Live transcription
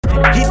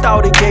He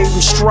thought it gave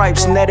him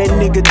stripes, now that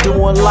nigga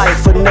doing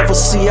life. But never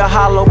see a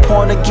hollow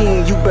point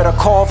again, you better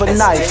carve a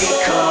knife. As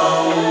day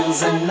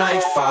comes and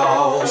night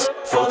falls,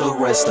 for the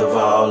rest of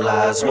our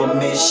lives we'll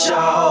miss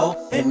y'all.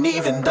 And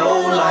even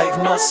though life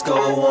must go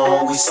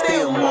on, we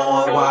still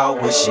mourn while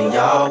wishing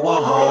y'all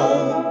were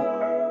home.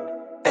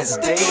 As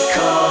day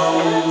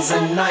comes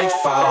and night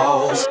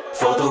falls,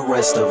 for the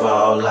rest of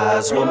our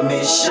lives we'll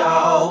miss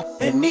y'all.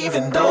 And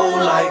even though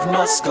life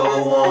must go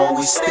on,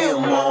 we still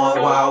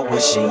mourn while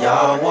wishing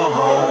y'all were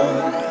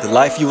home. The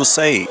life you will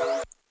save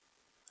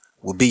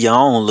will be your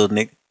own, little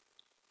nigga.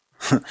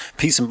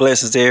 Peace and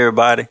blessings to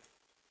everybody.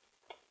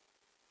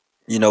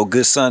 You know,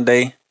 good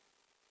Sunday.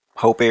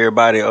 Hope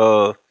everybody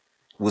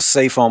was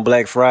safe on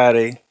Black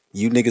Friday.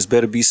 You niggas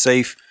better be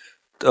safe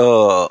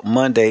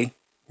Monday.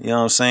 You know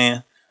what I'm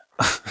saying?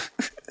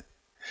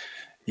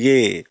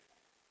 Yeah.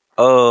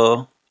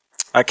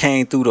 I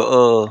came through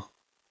the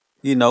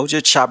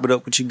just chop it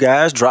up with you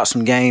guys, drop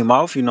some game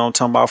off, you know what I'm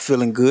talking about,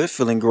 feeling good,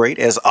 feeling great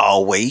as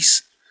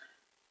always.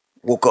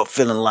 Woke up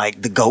feeling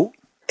like the GOAT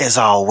as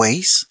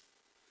always.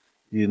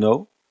 You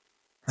know?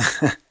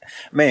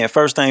 Man,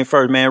 first thing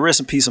first, man,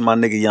 rest in peace of my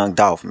nigga Young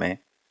Dolph, man.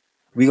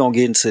 We gonna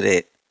get into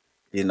that,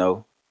 you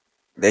know.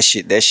 That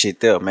shit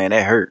there, man,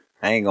 that hurt.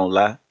 I ain't gonna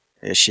lie.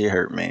 That shit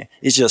hurt, man.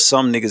 It's just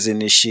some niggas in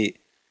this shit.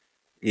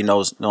 You know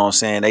what I'm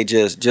saying? They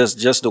just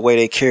the way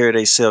they carry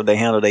themselves, they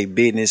handle their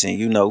business, and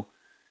you know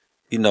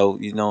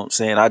what I'm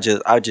saying?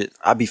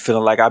 I be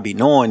feeling like I be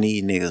knowing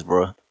these niggas,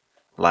 bro.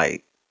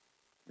 Like,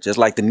 just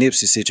like the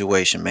Nipsey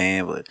situation,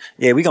 man. But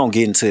yeah, we gonna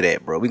get into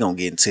that, bro. We gonna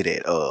get into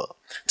that.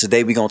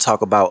 Today we gonna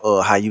talk about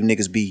how you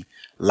niggas be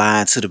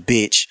lying to the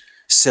bitch,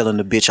 selling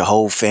the bitch a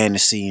whole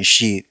fantasy and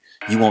shit.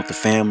 You want the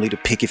family, the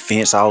picket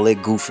fence, all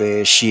that goof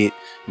ass shit,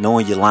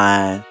 knowing you're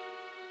lying.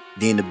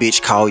 Then the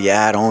bitch call you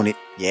out on it.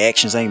 Your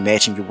actions ain't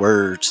matching your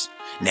words.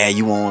 Now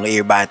you want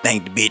everybody to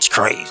think the bitch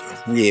crazy.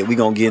 Yeah, we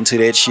gonna get into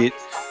that shit.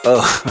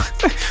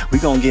 We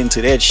gonna get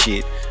into that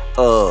shit.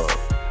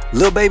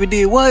 Lil Baby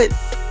did what?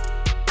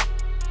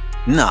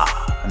 Nah.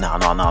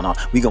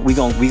 We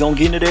gonna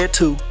get into that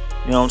too.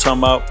 You know what I'm talking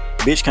about?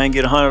 Bitch can't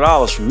get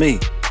 $100 from me.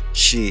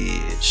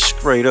 Shit,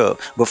 straight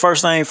up. But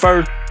first thing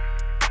first,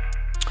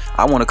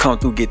 I want to come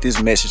through, get this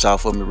message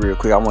off of me real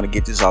quick. I want to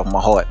get this off my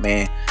heart,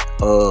 man.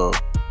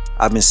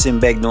 I've been sitting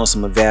back doing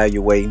some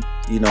evaluating,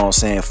 you know what I'm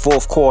saying?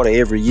 Fourth quarter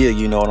every year,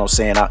 you know what I'm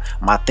saying?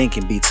 My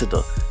thinking be to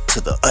the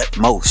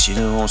utmost, you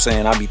know what I'm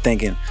saying? I be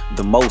thinking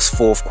the most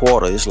fourth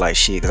quarter. It's like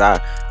shit, cause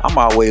I'm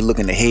always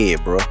looking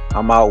ahead, bro.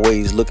 I'm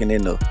always looking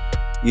in the,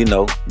 you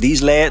know,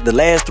 the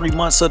last 3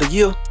 months of the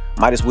year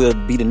might as well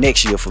be the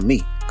next year for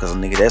me. Cause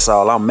nigga, that's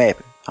all I'm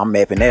mapping. I'm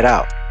mapping that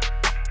out.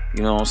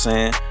 You know what I'm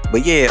saying?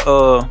 But yeah,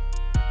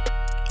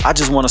 I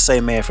just want to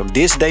say, man, from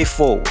this day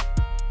forward,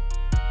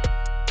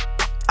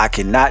 I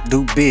cannot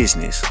do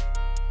business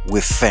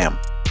with family.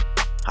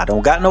 I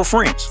don't got no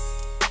friends.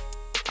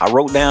 I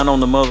wrote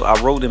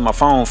in my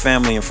phone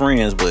family and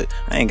friends, but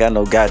I ain't got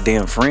no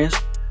goddamn friends.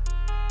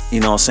 You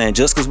know what I'm saying?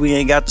 Just cause we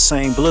ain't got the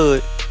same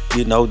blood,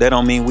 you know, that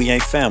don't mean we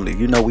ain't family.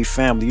 You know we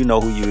family, you know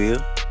who you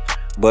is.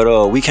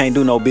 But we can't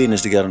do no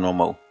business together no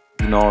more.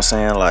 You know what I'm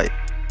saying? Like,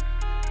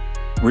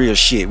 real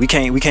shit. We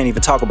can't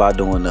even talk about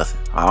doing nothing.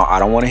 I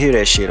don't want to hear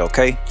that shit,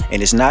 okay?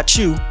 And it's not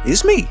you,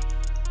 it's me.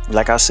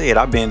 Like I said,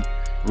 I've been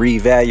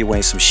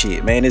reevaluating some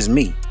shit, man. It's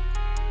me.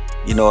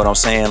 You know what I'm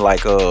saying?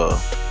 Like,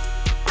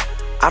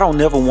 I don't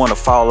never want to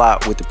fall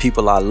out with the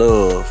people I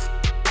love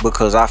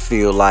because I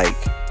feel like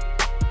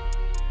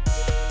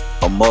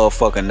a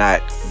motherfucker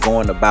not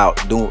going about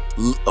doing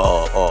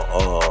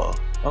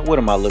what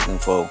am I looking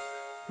for?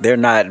 They're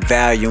not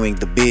valuing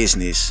the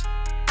business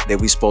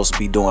that we supposed to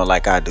be doing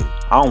like I do.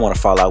 I don't want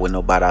to fall out with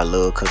nobody I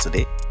love because of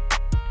that.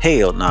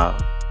 Hell nah.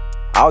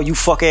 All you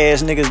fuck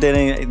ass niggas that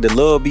ain't the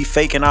love be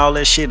faking all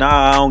that shit.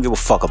 Nah, I don't give a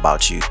fuck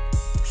about you.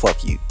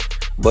 Fuck you.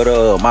 But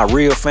my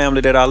real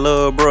family that I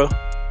love, bro,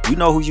 you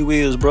know who you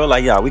is, bro.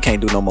 Like, y'all, we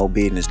can't do no more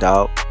business,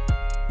 dog.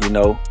 You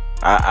know,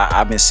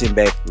 I've been sitting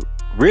back.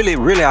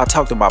 Really, I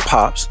talk to my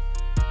pops.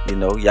 You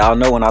know, y'all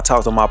know when I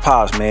talk to my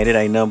pops, man, it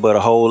ain't nothing but a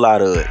whole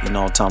lot of it. You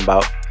know what I'm talking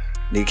about?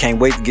 Nigga can't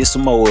wait to get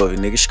some more of it.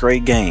 Nigga,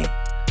 straight game.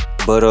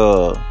 But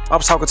I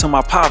was talking to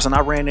my pops and I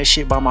ran that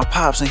shit by my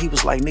pops and he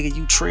was like, nigga,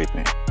 you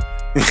tripping.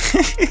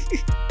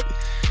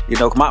 You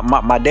know,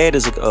 my dad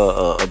is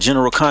a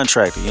general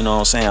contractor, you know what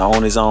I'm saying?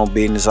 Own his own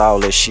business, all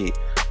that shit.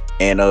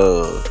 And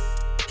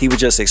he would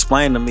just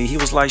explain to me, he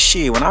was like,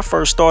 shit, when I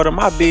first started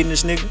my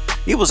business, nigga,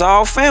 it was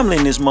all family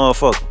in this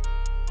motherfucker.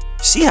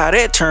 See how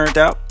that turned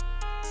out?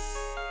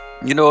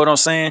 You know what I'm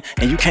saying?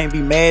 And you can't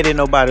be mad at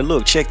nobody.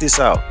 Look, check this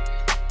out.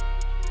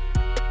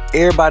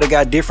 Everybody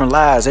got different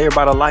lives.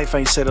 Everybody's life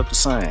ain't set up the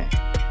same.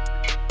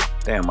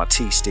 Damn, my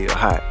tea still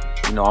hot.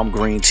 You know, I'm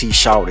green tea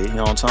shorty. You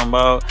know what I'm talking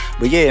about?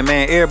 But yeah,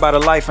 man,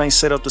 everybody's life ain't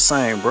set up the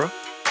same, bro.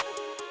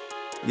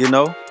 You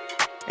know?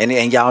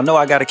 And y'all know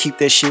I got to keep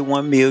that shit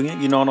 1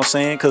 million. You know what I'm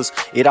saying? Because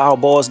it all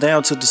boils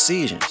down to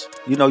decisions.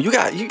 You know, you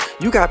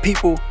got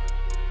people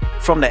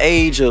from the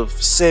age of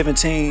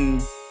 17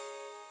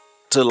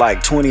 to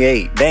like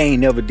 28. They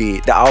ain't never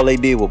did. All they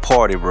did was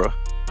party, bro.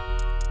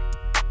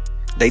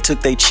 They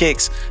took their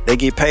checks. They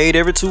get paid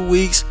every 2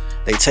 weeks.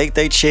 They take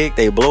their check.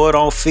 They blow it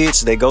on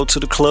fits. They go to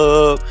the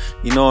club.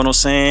 You know what I'm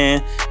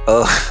saying?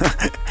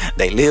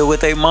 They live with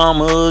their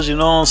mamas. You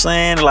know what I'm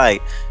saying?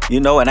 Like, you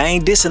know, and I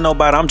ain't dissing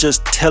nobody. I'm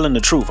just telling the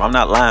truth. I'm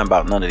not lying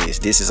about none of this.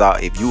 This is all.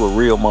 If you a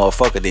real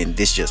motherfucker, then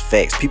this just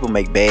facts. People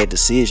make bad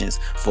decisions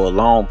for a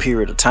long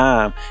period of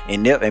time,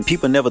 and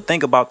people never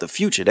think about the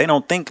future. They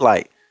don't think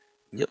like,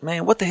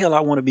 man, what the hell I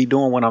want to be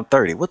doing when I'm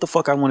 30? What the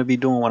fuck I want to be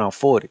doing when I'm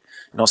 40? You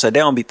know what I'm saying? They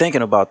don't be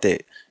thinking about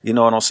that. You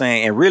know what I'm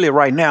saying? And really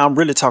right now, I'm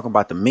really talking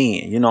about the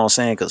men. You know what I'm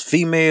saying? Because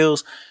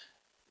females,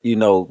 you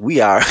know, we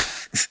are,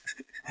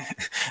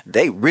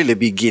 they really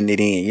be getting it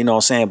in. You know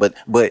what I'm saying?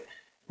 But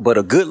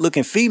a good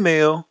looking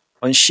female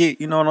and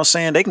shit, you know what I'm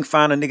saying? They can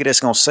find a nigga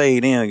that's going to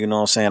save them. You know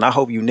what I'm saying? I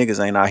hope you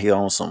niggas ain't out here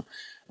on some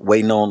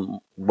waiting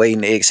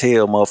to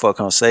exhale, motherfucker,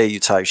 come save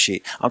you type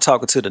shit. I'm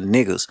talking to the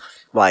niggas.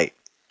 Like,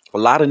 a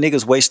lot of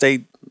niggas waste they,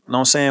 you know what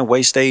I'm saying,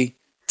 waste they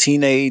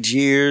teenage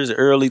years,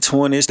 early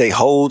 20s, they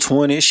whole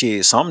 20s,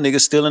 shit. Some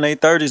niggas still in their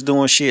 30s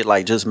doing shit,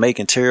 like just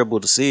making terrible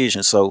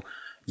decisions. So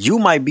you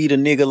might be the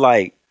nigga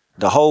like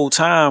the whole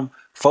time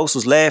folks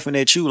was laughing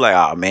at you like,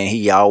 oh man,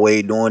 he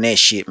always doing that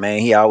shit,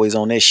 man. He always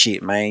on that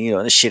shit, man. You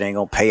know, this shit ain't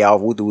gonna pay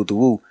off,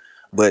 woo.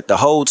 But the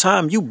whole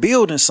time you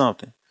building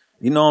something.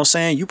 You know what I'm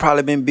saying? You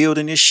probably been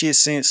building this shit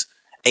since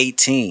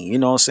 18. You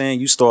know what I'm saying?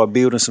 You start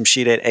building some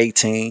shit at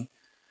 18.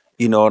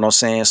 You know what I'm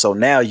saying? So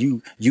now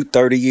you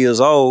 30 years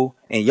old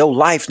and your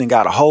life done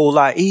got a whole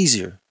lot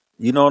easier.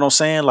 You know what I'm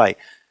saying? Like,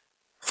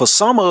 for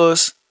some of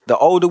us, the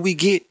older we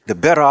get, the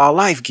better our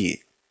life get.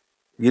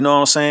 You know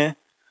what I'm saying?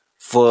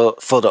 For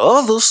the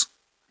others,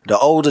 the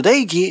older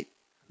they get,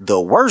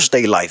 the worse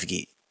they life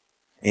get.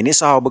 And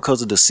it's all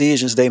because of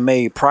decisions they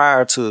made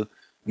prior to,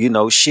 you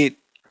know, shit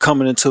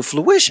coming into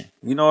fruition.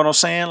 You know what I'm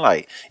saying?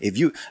 Like, if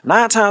you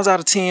 9 times out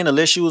of 10,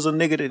 unless you was a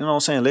nigga that, you know what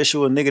I'm saying, unless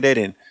you were a nigga that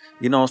didn't,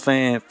 you know what I'm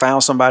saying,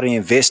 found somebody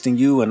invest in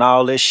you and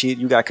all that shit,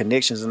 you got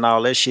connections and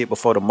all that shit. But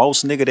for the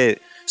most nigga that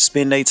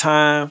spend their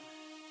time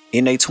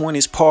in their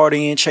 20s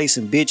partying,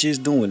 chasing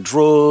bitches, doing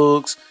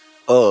drugs,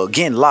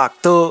 getting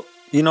locked up,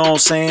 you know what I'm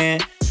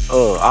saying,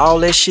 all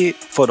that shit,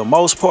 for the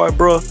most part,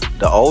 bro,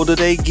 the older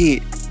they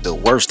get, the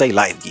worse they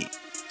life get.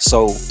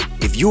 So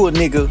if you a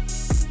nigga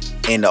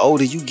and the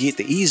older you get,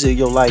 the easier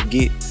your life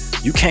get.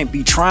 You can't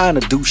be trying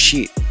to do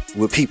shit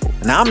with people.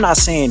 Now, I'm not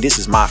saying this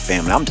is my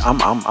family.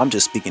 I'm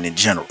just speaking in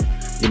general.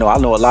 You know, I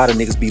know a lot of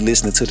niggas be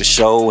listening to the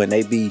show and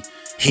they be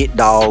hit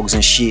dogs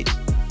and shit.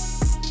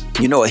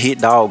 You know, a hit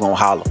dog gonna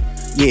holler.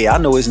 Yeah, I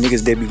know it's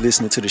niggas that be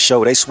listening to the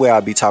show. They swear I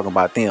be talking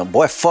about them.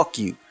 Boy, fuck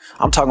you.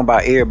 I'm talking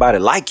about everybody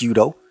like you,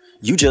 though.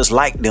 You just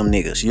like them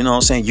niggas. You know what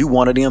I'm saying? You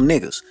one of them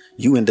niggas.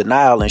 You in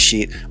denial and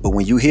shit. But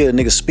when you hear a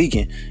nigga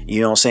speaking,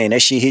 you know what I'm saying,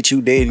 that shit hit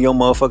you dead in your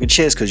motherfucking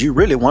chest because you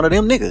really one of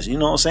them niggas. You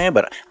know what I'm saying?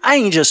 But I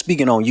ain't just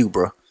speaking on you,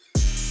 bro.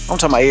 I'm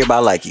talking about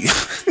everybody like you.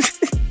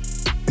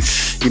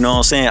 You know what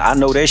I'm saying? I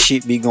know that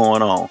shit be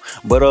going on.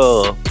 But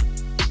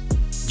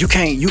you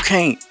can't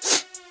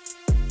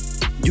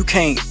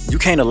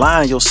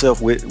align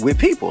yourself with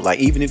people. Like,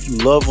 even if you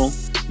love them,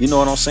 you know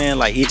what I'm saying?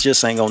 Like, it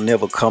just ain't gonna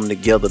never come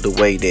together the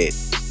way that,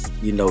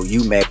 you know,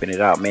 you mapping it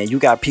out, man. You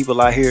got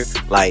people out here,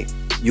 like,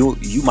 you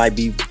might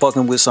be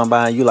fucking with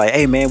somebody and you like,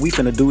 hey man, we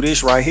finna do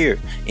this right here.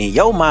 In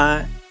your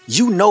mind,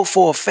 you know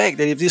for a fact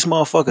that if this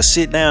motherfucker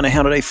sit down and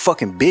handle their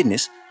fucking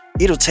business,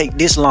 it'll take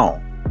this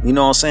long. You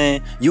know what I'm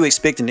saying? You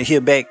expecting to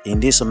hear back in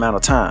this amount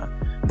of time.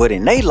 But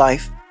in their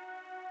life,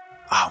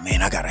 oh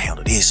man, I gotta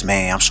handle this,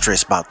 man. I'm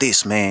stressed about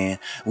this, man.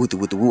 With the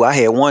woo. I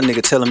had one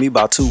nigga telling me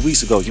about 2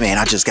 weeks ago, man,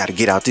 I just gotta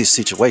get out this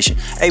situation.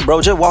 Hey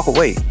bro, just walk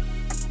away.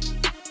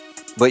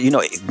 But you know,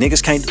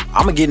 niggas can't.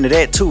 I'ma get into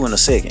that too in a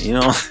second, you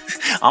know.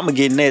 I'ma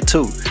get in that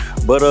too.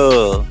 But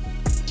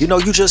you know,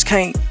 you just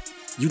can't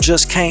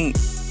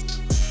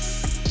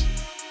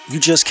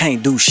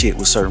do shit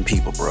with certain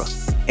people, bro.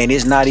 And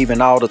it's not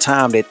even all the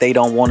time that they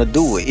don't want to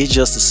do it. It's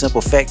just a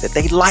simple fact that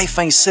they life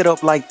ain't set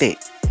up like that.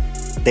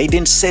 They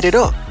didn't set it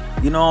up.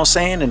 You know what I'm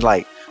saying? And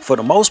like, for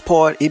the most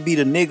part, it be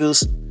the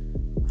niggas.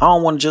 I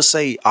don't want to just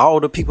say all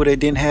the people that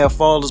didn't have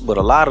fathers, but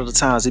a lot of the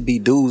times it be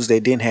dudes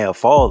that didn't have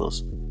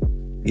fathers.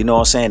 You know what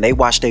I'm saying? They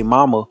watch their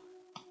mama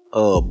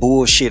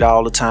bullshit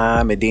all the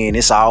time, and then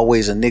it's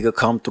always a nigga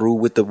come through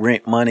with the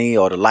rent money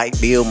or the light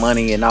bill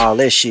money and all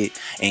that shit.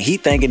 And he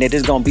thinking that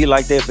it's gonna be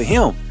like that for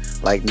him.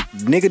 Like,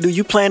 nigga, do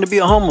you plan to be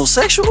a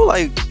homosexual?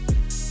 Like,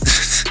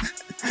 cause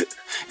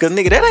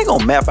nigga, that ain't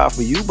gonna map out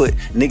for you, but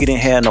nigga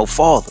didn't have no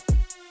father.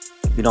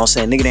 You know what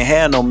I'm saying? Nigga didn't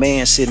have no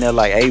man sitting there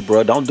like, hey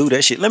bro, don't do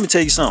that shit. Let me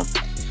tell you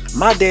something.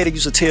 My daddy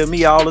used to tell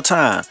me all the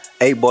time,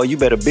 hey boy, you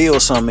better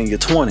build something in your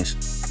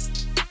 20s.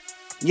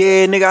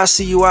 Yeah, nigga, I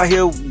see you out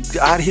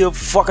here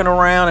fucking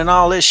around and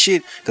all that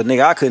shit. Cause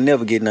nigga, I could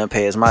never get nothing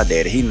past my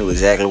daddy. He knew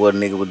exactly what a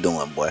nigga was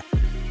doing, boy.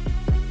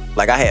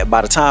 Like,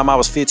 by the time I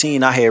was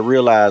 15, I had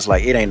realized,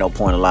 like, it ain't no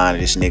point of lying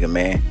to this nigga,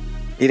 man.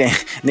 It ain't,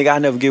 nigga, I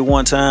never get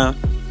one time.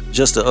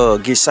 Just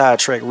to get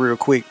sidetracked real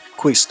quick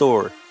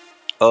story.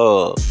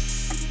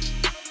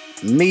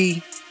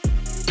 Me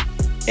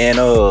and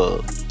a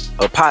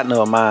partner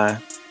of mine,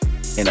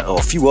 and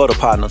a few other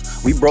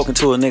partners. We broke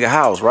into a nigga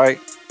house, right?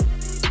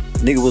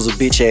 Nigga was a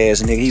bitch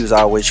ass nigga. He was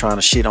always trying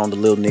to shit on the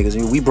little niggas.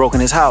 And we broke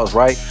in his house,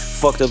 right?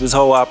 Fucked up his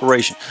whole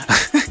operation.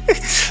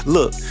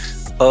 Look,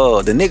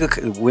 when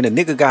the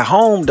nigga got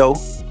home though,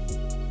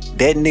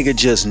 that nigga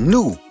just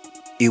knew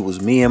it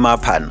was me and my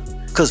partner.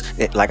 Cause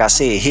like I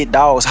said, hit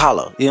dogs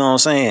holler. You know what I'm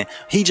saying?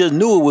 He just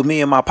knew it was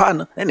me and my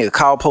partner. That nigga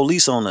called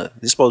police on us.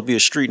 This supposed to be a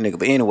street nigga,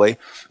 but anyway,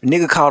 the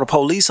nigga called the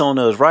police on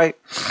us, right?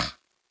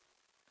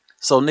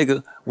 So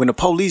nigga, when the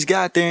police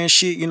got there and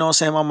shit, you know what I'm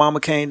saying? My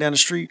mama came down the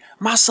street.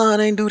 My son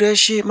ain't do that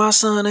shit. My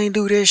son ain't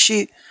do that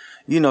shit.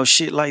 You know,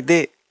 shit like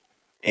that.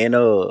 And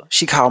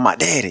she called my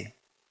daddy.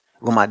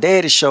 When my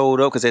daddy showed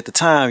up, cause at the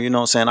time, you know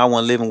what I'm saying, I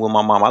wasn't living with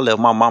my mom. I left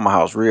my mama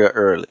house real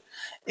early.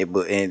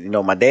 And you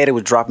know, my daddy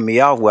was dropping me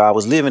off where I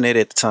was living at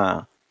the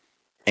time.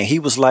 And he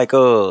was like,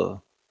 man,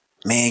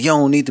 you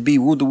don't need to be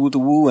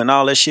woo and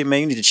all that shit,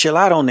 man. You need to chill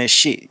out on that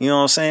shit. You know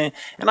what I'm saying?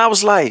 And I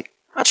was like,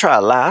 I try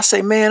to lie. I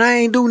say, man, I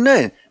ain't do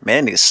nothing.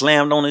 Man, that nigga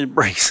slammed on his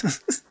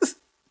brakes.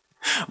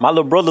 My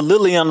little brother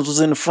Lillian was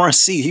in the front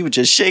seat. He was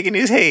just shaking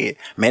his head.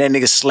 Man, that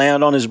nigga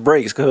slammed on his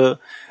brakes, cuz.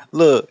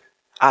 Look,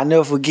 I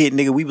never forget,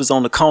 nigga, we was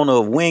on the corner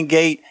of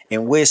Wingate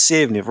and West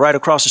 70th, right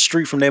across the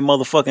street from that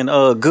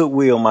motherfucking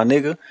Goodwill, my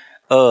nigga.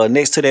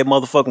 Next to that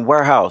motherfucking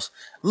warehouse.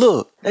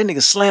 Look, that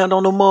nigga slammed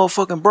on the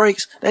motherfucking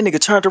brakes. That nigga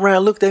turned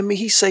around, looked at me.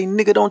 He say,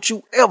 nigga, don't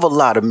you ever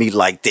lie to me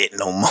like that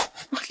no more.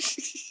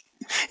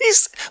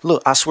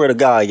 Look, I swear to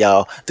God,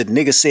 y'all, the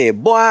nigga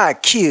said, boy, I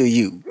kill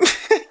you.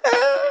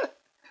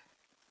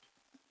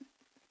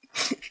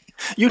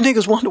 You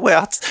niggas wonder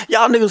why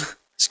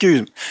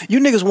you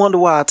niggas wonder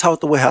why I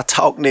talk the way I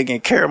talk, nigga,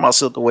 and carry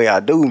myself the way I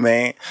do,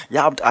 man.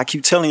 I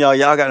keep telling y'all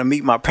gotta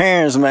meet my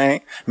parents,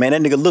 man. Man,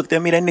 that nigga looked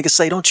at me, that nigga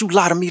say, don't you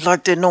lie to me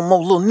like that no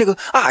more, little nigga.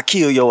 I'll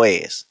kill your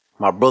ass.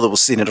 My brother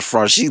was sitting in the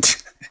front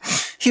seat.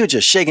 He was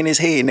just shaking his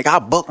head, nigga. I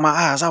bucked my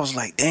eyes. I was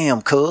like,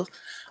 damn, cuz,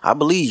 I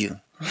believe you.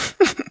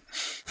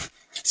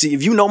 See,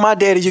 if you know my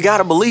daddy, you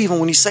gotta believe him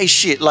when he say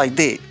shit like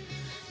that.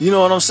 You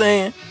know what I'm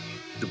saying?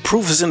 The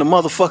proof is in the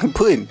motherfucking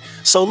pudding.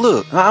 So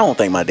look, I don't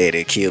think my daddy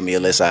would kill me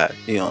unless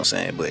you know what I'm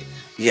saying? But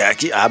yeah,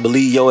 I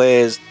believe your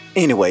ass.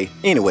 Anyway,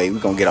 we're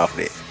gonna get off of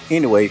that.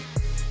 Anyway,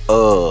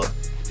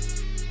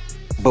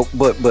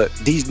 but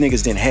these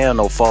niggas didn't have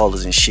no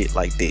fathers and shit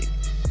like that.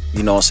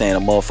 You know what I'm saying? A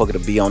motherfucker to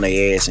be on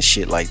their ass and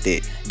shit like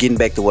that. Getting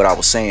back to what I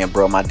was saying,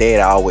 bro, my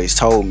dad always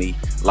told me,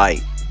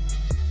 like,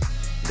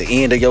 the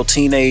end of your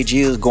teenage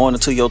years, going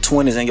into your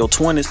 20s and your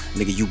 20s,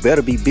 nigga, you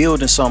better be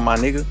building something, my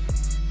nigga.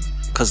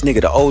 Cause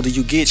nigga, the older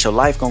you get, your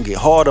life gonna get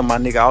harder, my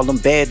nigga. All them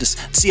bad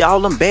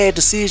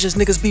decisions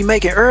niggas be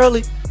making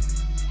early.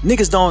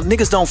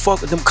 Niggas don't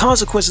fuck with them.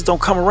 Consequences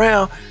don't come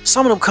around.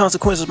 Some of them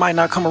consequences might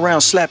not come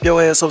around, slap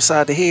your ass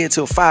upside the head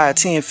till 5,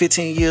 10,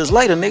 15 years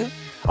later, nigga.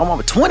 I'm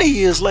over 20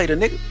 years later,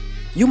 nigga.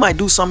 You might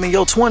do something in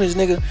your 20s,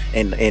 nigga,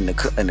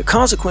 and the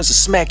consequences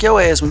smack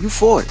your ass when you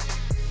 40.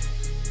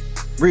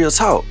 Real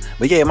talk.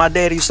 But yeah, my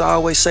daddy used to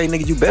always say,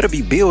 nigga, you better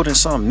be building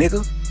something,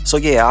 nigga. So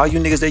yeah, all you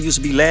niggas that used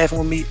to be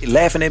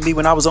laughing at me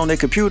when I was on that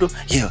computer,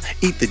 yeah,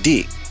 eat the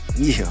dick.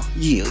 Yeah.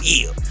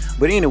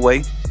 But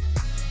anyway,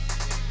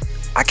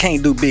 I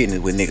can't do business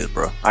with niggas,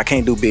 bro. I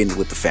can't do business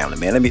with the family,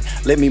 man.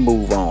 Let me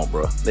move on,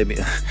 bro. Let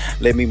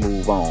me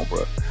move on,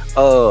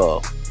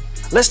 bro.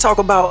 Let's talk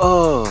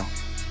about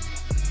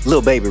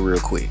Lil Baby real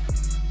quick.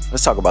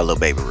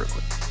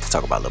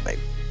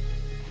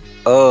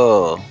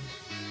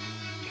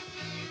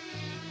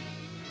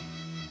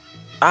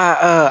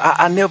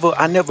 I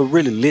never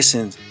really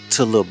listened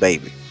to Lil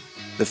Baby.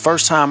 The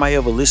first time I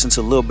ever listened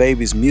to Lil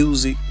Baby's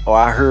music, or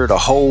I heard a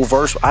whole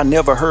verse, I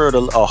never heard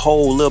a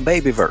whole Lil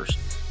Baby verse.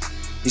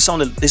 It's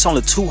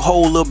only 2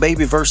 whole Lil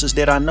Baby verses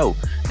that I know.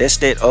 That's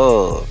that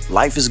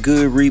Life is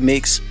Good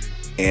remix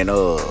and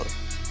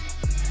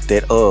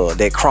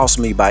that Cross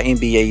Me by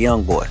NBA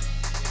Youngboy.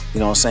 You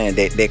know what I'm saying?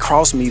 That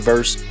Cross Me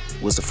verse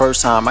was the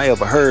first time I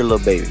ever heard Lil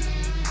Baby.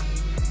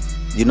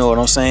 You know what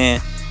I'm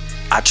saying?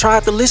 I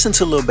tried to listen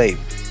to Lil Baby.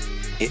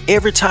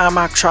 Every time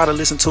I try to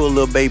listen to a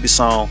Lil Baby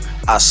song,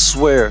 I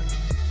swear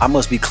I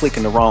must be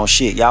clicking the wrong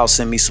shit. Y'all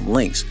send me some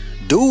links.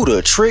 Dude,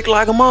 a trick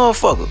like a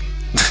motherfucker.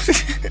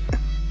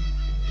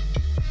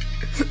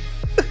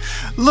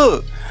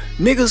 Look,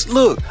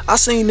 I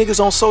seen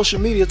niggas on social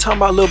media talking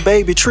about Lil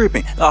Baby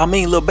tripping.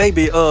 Lil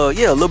Baby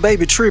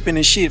tripping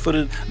and shit for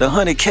the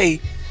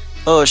 100K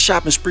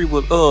shopping spree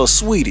with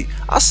Sweetie.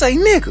 I say,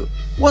 nigga,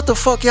 what the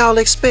fuck y'all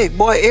expect?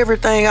 Boy,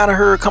 everything I done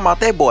heard come out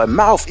that boy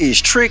mouth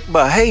is trick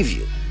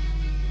behavior.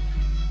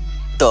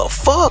 The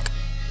fuck?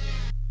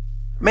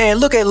 Man,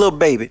 look at Lil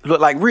Baby. Look,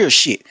 like real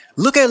shit.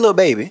 Look at Lil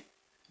Baby.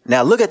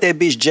 Now look at that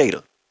bitch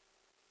Jada.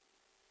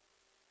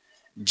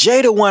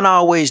 Jada wasn't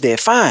always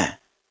that fine.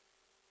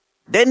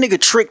 That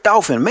nigga tricked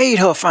off and made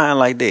her fine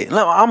like that.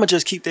 I'ma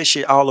just keep that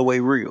shit all the way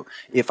real.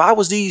 If I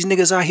was these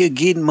niggas out here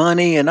getting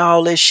money and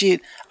all that shit,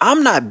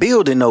 I'm not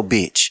building no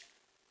bitch.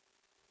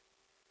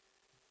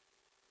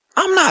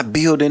 And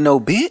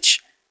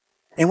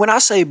when I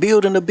say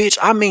building a bitch,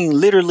 I mean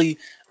literally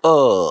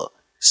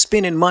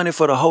spending money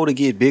for the hoe to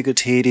get bigger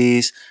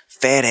titties,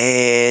 fat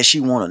ass, she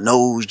want a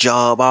nose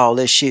job, all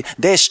that shit.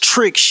 That's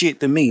trick shit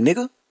to me,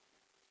 nigga.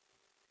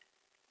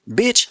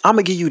 Bitch, I'm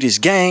gonna give you this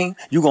game.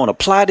 You gonna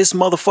apply this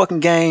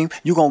motherfucking game.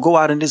 You gonna go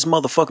out in this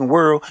motherfucking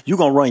world. You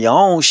gonna run your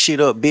own shit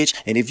up, bitch.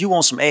 And if you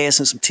want some ass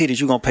and some titties,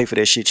 you gonna pay for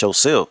that shit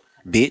yourself,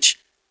 bitch.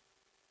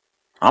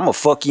 I'm gonna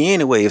fuck you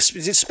anyway.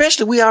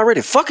 Especially we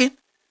already fucking.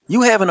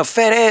 You having a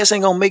fat ass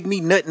ain't gonna make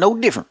me nut no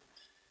different.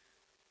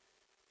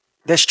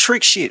 That's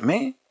trick shit,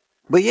 man.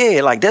 But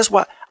yeah, like that's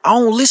why I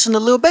don't listen to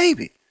Lil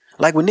Baby.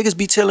 Like when niggas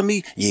be telling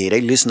me, yeah,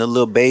 they listen to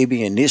Lil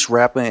Baby and this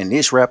rapper and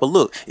this rapper.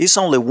 Look, it's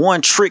only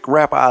one trick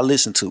rapper I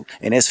listen to,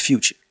 and that's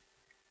Future.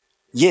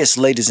 Yes,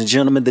 ladies and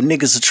gentlemen, the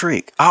niggas a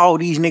trick. All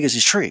these niggas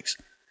is tricks.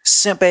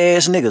 Simp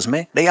ass niggas,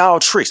 man. They all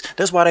tricks.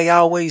 That's why they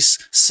always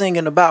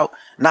singing about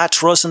not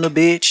trusting a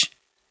bitch.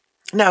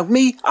 Now,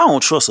 me, I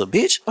don't trust a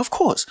bitch. Of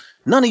course.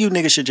 None of you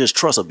niggas should just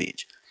trust a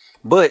bitch.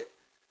 But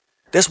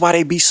that's why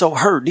they be so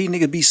hurt. These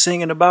niggas be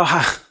singing about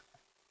how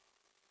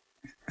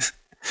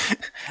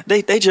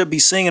they just be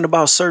singing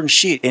about certain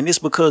shit. And it's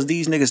because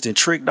these niggas done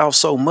tricked off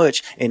so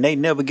much and they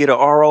never get a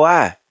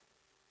ROI.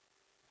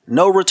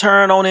 No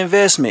return on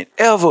investment.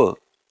 Ever.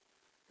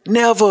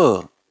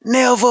 Never.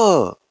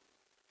 Never.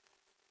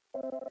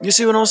 You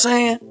see what I'm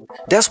saying?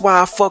 That's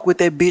why I fuck with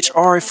that bitch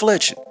Ari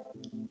Fletcher.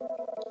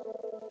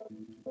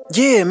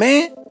 Yeah,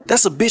 man.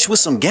 That's a bitch with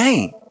some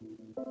game.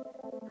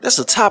 That's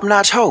a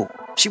top-notch hoe.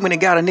 She went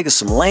and got a nigga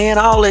some land,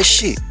 all that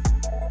shit.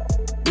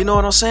 You know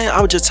what I'm saying?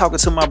 I was just talking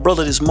to my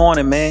brother this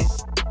morning, man.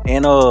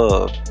 And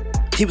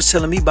he was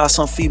telling me about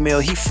some female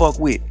he fuck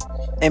with.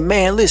 And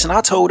man, listen,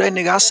 I told that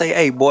nigga, I say,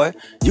 hey boy,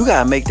 you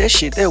gotta make that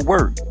shit that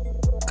work.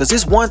 Cause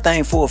it's one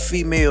thing for a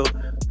female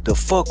to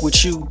fuck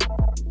with you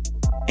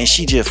and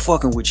she just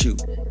fucking with you.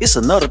 It's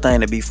another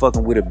thing to be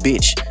fucking with a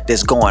bitch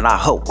that's going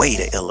out her way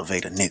to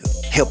elevate a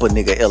nigga. Help a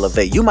nigga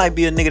elevate. You might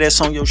be a nigga that's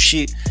on your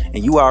shit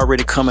and you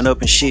already coming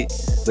up and shit.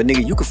 But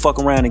nigga, you can fuck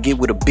around and get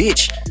with a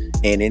bitch.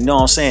 And you know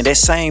what I'm saying? That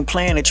same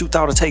plan that you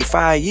thought would take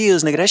 5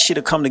 years, nigga, that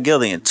shit'll come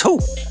together in 2.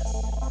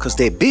 Cause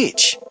that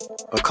bitch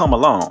will come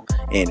along.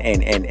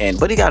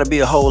 But it gotta be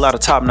a whole lot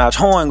of top-notch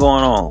horn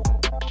going on.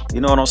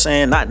 You know what I'm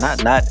saying? Not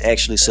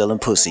actually selling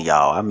pussy,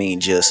 y'all. I mean,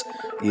 just,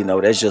 you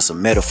know, that's just a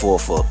metaphor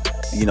for,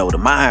 you know, the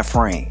mind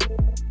frame.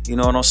 You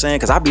know what I'm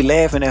saying? Cause I be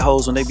laughing at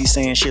hoes when they be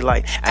saying shit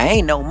like, I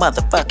ain't no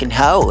motherfucking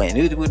hoe.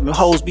 And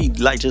hoes be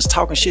like just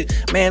talking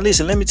shit. Man,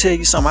 listen, let me tell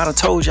you something. I done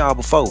told y'all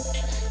before.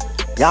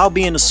 Y'all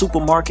be in the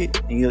supermarket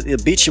and a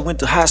bitch you went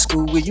to high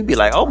school with, you be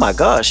like, oh my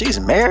God, she's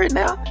married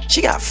now?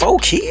 She got 4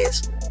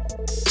 kids?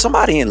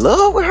 Somebody in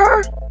love with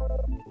her?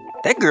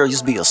 That girl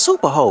used to be a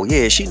super hoe.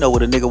 Yeah, she know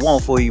what a nigga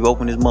want for you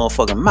open his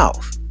motherfucking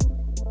mouth.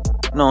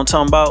 You know what I'm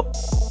talking about?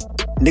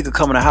 Nigga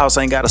come in the house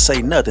ain't gotta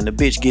say nothing. The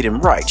bitch get him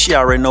right. She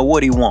already know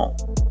what he want.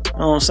 You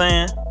know what I'm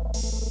saying?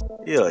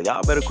 Yeah,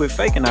 y'all better quit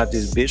faking out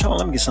this bitch. Hold on,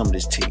 let me get some of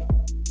this tea.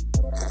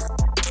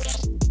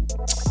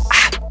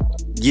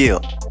 Yeah.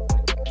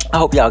 I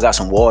hope y'all got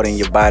some water in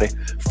your body,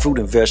 fruit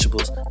and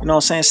vegetables. You know what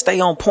I'm saying? Stay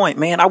on point,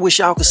 man. I wish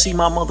y'all could see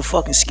my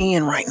motherfucking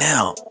skin right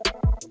now.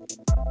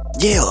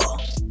 Yeah.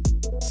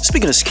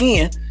 Speaking of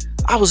skin,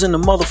 I was in the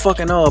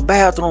motherfucking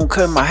bathroom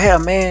cutting my hair,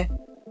 man.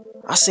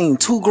 I seen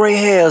 2 gray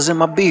hairs in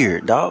my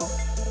beard, dog.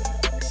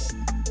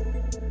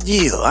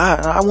 Yeah,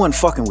 I wasn't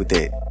fucking with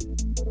that.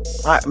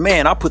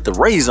 I put the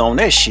razor on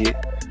that shit.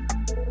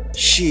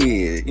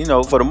 Shit, you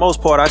know, for the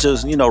most part, I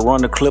just, you know,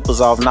 run the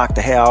clippers off, knock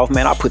the hair off.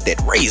 Man, I put that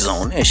razor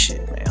on that shit,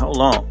 man. Hold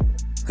on.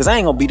 Cause I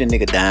ain't gonna be the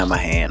nigga dying my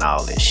hand,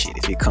 all that shit.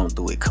 If it come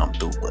through, it come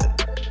through.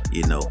 But,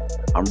 you know,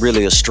 I'm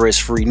really a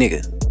stress-free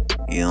nigga.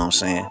 You know what I'm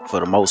saying? For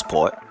the most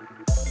part.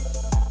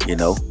 You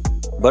know.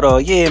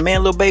 But yeah,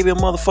 man, Lil Baby a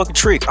motherfucking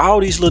trick. All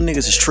these little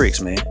niggas is tricks,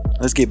 man.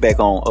 Let's get back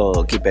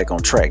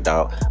on track,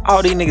 dog.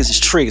 All these niggas is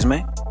tricks,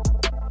 man.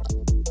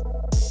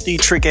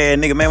 These trick ass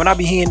nigga, man. When I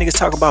be hearing niggas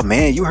talk about,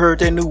 man, you heard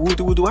that new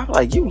woo-doo woo-doo, I'm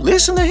like, you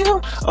listen to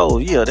him? Oh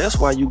yeah, that's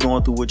why you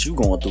going through what you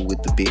going through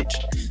with the bitch.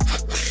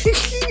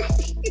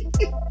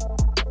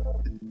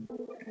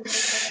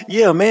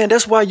 Yeah, man,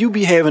 that's why you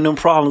be having them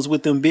problems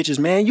with them bitches,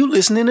 man. You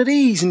listening to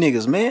these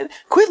niggas, man.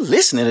 Quit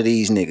listening to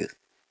these niggas.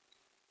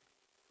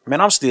 Man,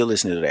 I'm still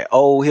listening to that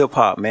old hip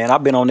hop, man.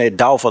 I've been on that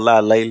Dolph a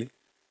lot lately.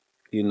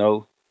 You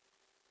know,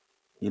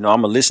 I'm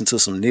gonna listen to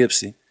some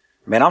Nipsey.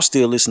 Man, I'm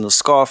still listening to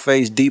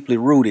Scarface, Deeply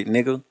Rooted,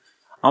 nigga.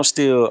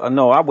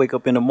 I wake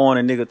up in the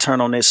morning, nigga,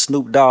 turn on that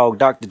Snoop Dogg,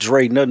 Dr.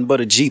 Dre, nothing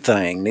but a G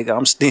thing, nigga.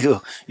 I'm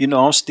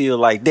still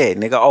like that,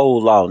 nigga.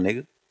 Old law,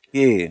 nigga.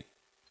 Yeah.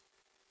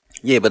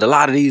 Yeah, but a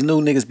lot of these new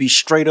niggas be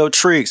straight up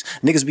tricks.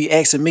 Niggas be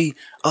asking me,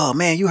 oh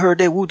man, you heard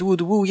that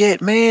woo-doo-woo-doo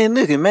yet? Man,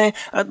 nigga, man.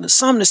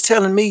 Something is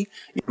telling me,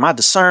 my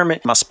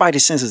discernment, my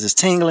spidey senses is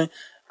tingling.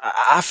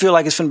 I feel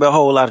like it's finna be a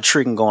whole lot of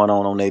tricking going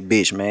on that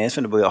bitch, man. It's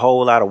finna be a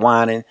whole lot of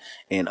whining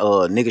and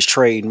niggas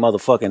trading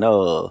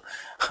motherfucking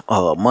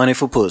money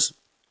for pussy.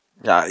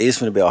 It's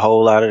finna be a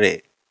whole lot of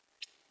that,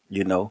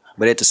 you know.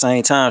 But at the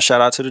same time,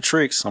 shout out to the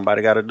tricks.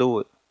 Somebody gotta do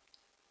it.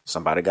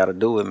 Somebody gotta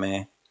do it,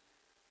 man.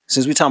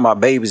 Since we talking about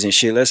babies and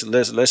shit,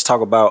 let's talk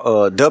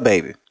about Da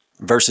Baby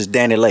versus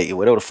Danny Lake,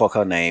 whatever the fuck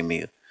her name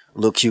is.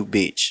 Little cute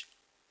bitch.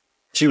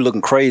 She was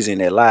looking crazy in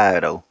that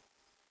live though.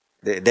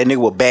 That nigga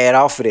was bad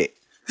off for that.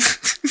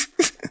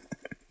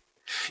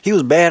 He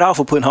was bad off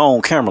for putting her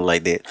on camera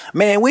like that.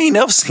 Man, we ain't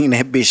never seen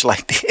that bitch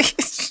like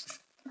that.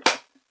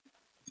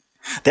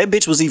 That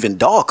bitch was even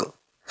darker.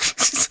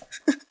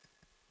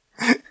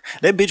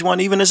 That bitch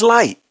wasn't even as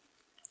light.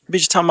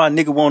 Bitch talking about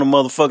nigga want a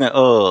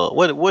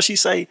motherfucking what she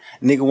say?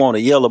 Nigga want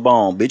a yellow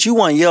bone. Bitch, you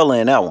wasn't yellow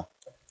in that one.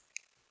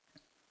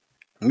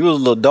 You was a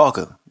little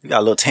darker. You got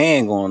a little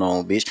tan going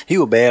on, bitch. He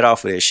was bad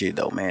off of that shit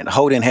though, man. The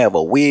hoe didn't have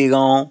a wig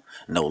on,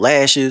 no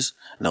lashes,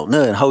 no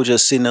nothing. Hoe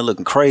just sitting there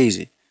looking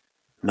crazy.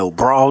 No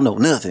bra, no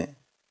nothing.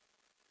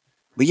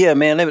 But yeah,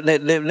 man,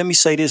 let me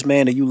say this,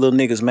 man, to you little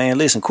niggas, man.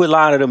 Listen, quit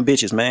lying to them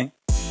bitches, man.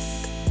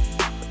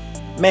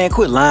 Man,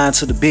 quit lying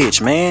to the bitch,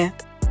 man.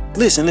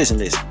 Listen.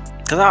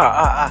 Cause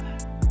I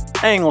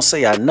ain't gonna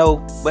say I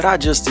know, but I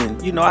just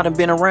didn't, I done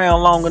been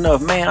around long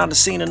enough, man. I done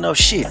seen enough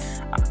shit.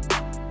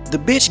 The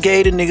bitch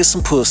gave the nigga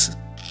some pussy.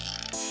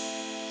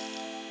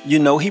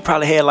 He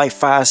probably had like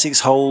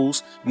 5-6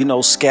 hoes,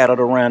 scattered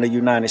around the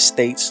United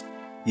States,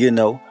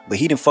 but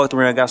he done fucked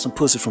around and got some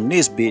pussy from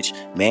this bitch.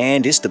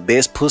 Man, this the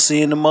best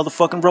pussy in the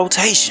motherfucking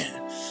rotation.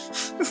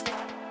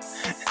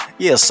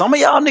 Yeah, some of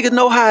y'all niggas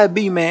know how it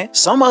be, man.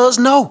 Some of us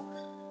know.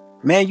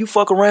 Man, you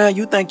fuck around,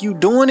 you think you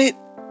doing it?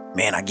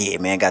 Man, I get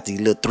it, man. Got these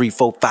little 3,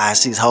 4, 5,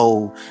 6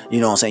 hoes.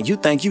 You know what I'm saying? You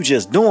think you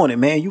just doing it,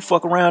 man. You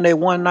fuck around that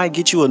one night,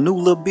 get you a new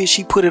little bitch,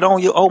 she put it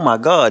on you. Oh my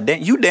God,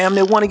 you damn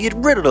near want to get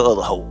rid of the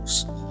other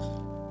hoes.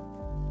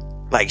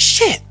 Like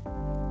shit.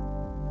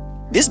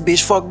 This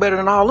bitch fuck better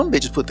than all them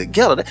bitches put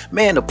together.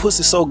 Man, the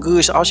pussy so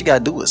good, all she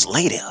gotta do is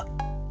lay there.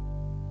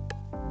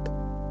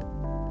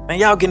 Man,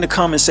 y'all get in the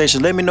comment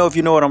section. Let me know if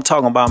you know what I'm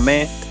talking about,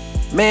 man.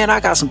 Man, I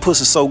got some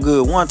pussy so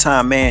good. One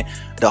time, man,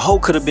 the hoe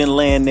could have been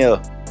laying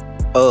there.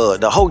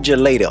 The hoe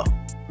just lay there.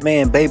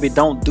 Man, baby,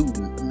 don't do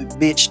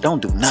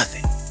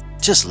nothing.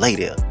 Just lay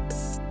there.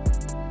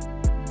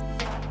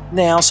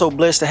 Now I'm so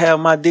blessed to have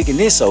my dick in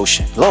this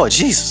ocean. Lord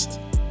Jesus.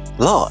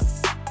 Lord.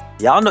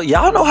 Y'all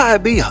know how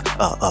it be.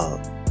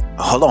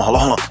 Hold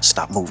on.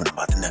 Stop moving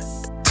about the nut.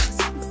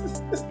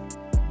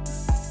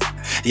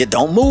 Yeah,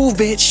 don't move,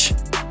 bitch.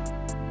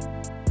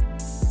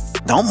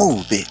 Don't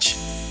move, bitch.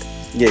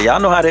 Yeah, y'all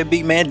know how that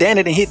be, man.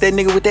 Danny done hit that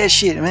nigga with that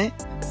shit, man.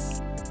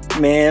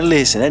 Man,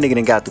 listen, that nigga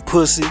done got the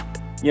pussy.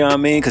 You know what I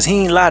mean? Cause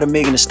he ain't lie to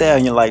Megan Thee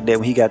Stallion like that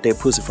when he got that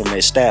pussy from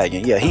that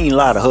stallion. Yeah, he ain't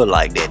lie to her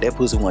like that. That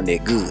pussy wasn't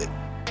that good.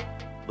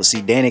 But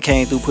see, Danny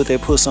came through, put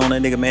that pussy on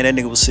that nigga, man. That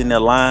nigga was sitting there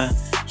lying.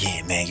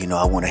 Yeah, man,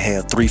 I want to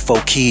have 3,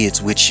 4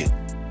 kids with you.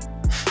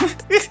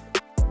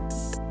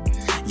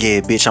 Yeah,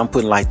 bitch, I'm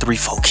putting like 3,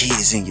 4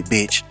 kids in you,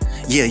 bitch.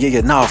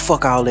 Yeah. Nah,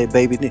 fuck all that,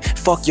 baby.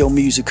 Fuck your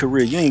music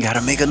career. You ain't got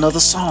to make another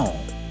song.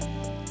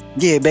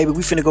 Yeah, baby,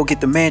 we finna go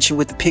get the mansion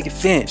with the picket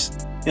fence.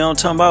 You know what I'm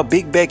talking about?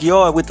 Big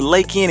backyard with the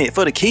lake in it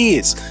for the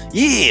kids.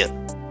 Yeah.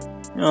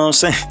 You know what I'm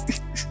saying?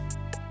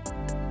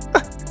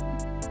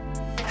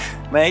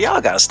 Man,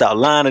 y'all gotta stop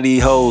lying to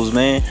these hoes,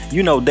 man.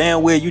 You know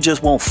damn well you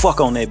just won't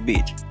fuck on that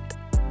bitch.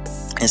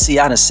 And see,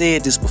 I done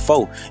said this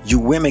before. You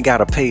women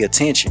gotta pay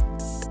attention.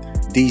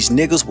 These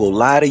niggas will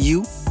lie to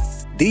you.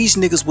 These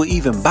niggas will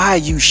even buy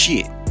you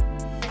shit.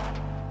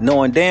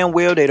 Knowing damn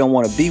well they don't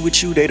want to be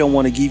with you. They don't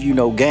want to give you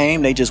no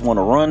game. They just want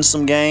to run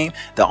some game.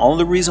 The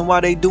only reason why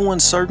they doing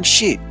certain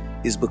shit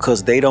is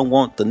because they don't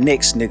want the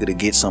next nigga to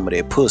get some of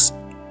their pussy.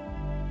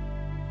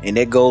 And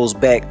that goes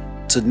back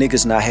to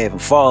niggas not having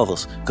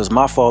fathers. Because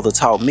my father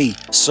taught me,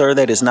 sir,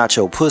 that is not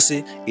your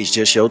pussy. It's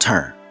just your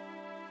turn.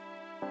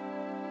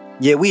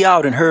 Yeah, we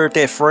all done heard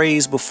that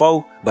phrase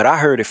before, but I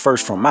heard it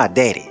first from my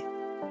daddy.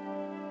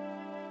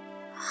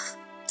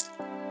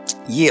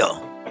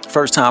 Yeah.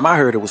 First time I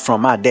heard it was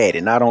from my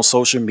daddy, not on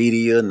social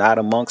media, not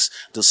amongst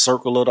the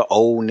circle of the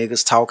old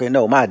niggas talking.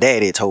 No, my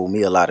daddy told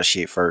me a lot of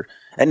shit first.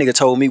 That nigga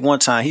told me one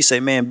time, he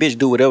said, man, bitch,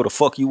 do whatever the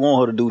fuck you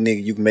want her to do,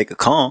 nigga. You can make her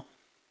come.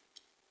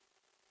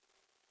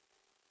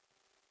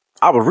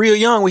 I was real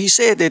young when he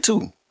said that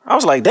too. I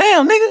was like,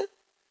 damn, nigga.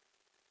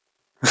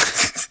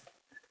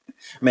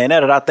 Man,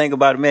 now that I think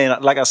about it,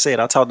 man, like I said,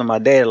 I talked to my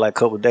dad like a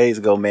couple of days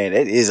ago, man.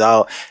 It's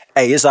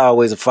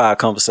always a fire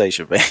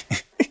conversation, man.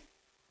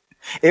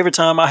 Every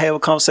time I have a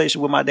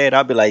conversation with my dad,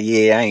 I'll be like,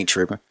 yeah, I ain't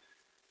tripping.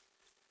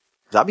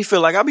 I be feel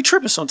like I be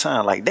tripping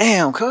sometimes. Like,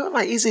 damn, cuz,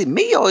 like, is it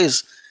me or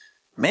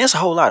man, it's a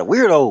whole lot of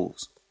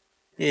weirdos.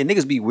 Yeah,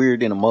 niggas be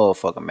weird than a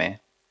motherfucker, man.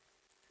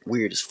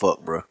 Weird as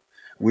fuck, bro.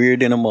 Weird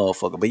than a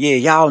motherfucker. But yeah,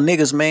 y'all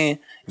niggas, man,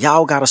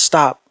 y'all gotta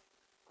stop.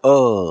 A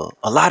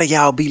lot of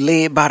y'all be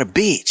led by the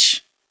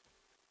bitch.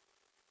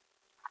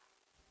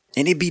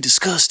 And it be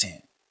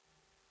disgusting.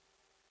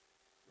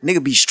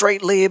 Nigga be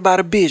straight led by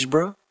the bitch,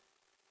 bro.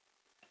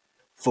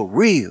 For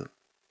real.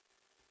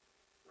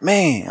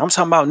 Man, I'm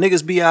talking about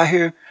niggas be out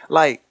here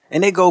like,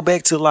 and they go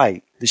back to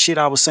like the shit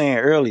I was saying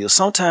earlier.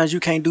 Sometimes you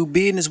can't do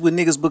business with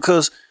niggas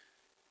because,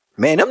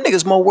 man, them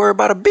niggas more worried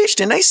about a bitch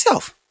than they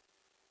self.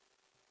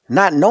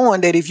 Not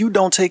knowing that if you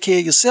don't take care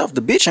of yourself,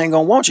 the bitch ain't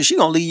gonna want you. She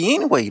gonna leave you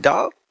anyway,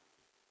 dog.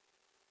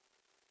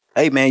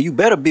 Hey, man, you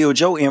better build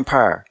your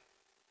empire.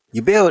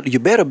 You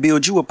better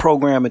build you a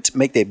program and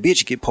make that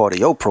bitch get part of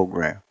your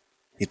program.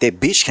 If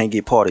that bitch can't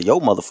get part of your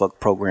motherfucking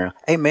program,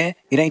 hey man,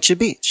 it ain't your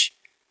bitch.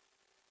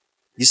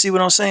 You see what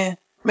I'm saying?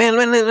 Man,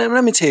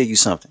 let me tell you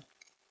something.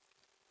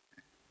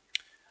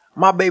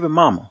 My baby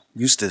mama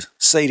used to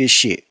say this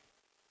shit.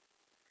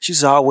 She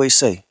used to always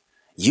say,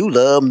 you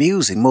love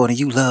music more than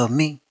you love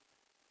me.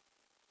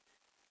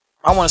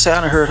 I want to say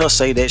I done heard her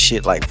say that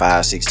shit like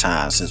 5-6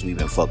 times since we've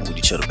been fucking with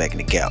each other back in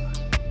the gap.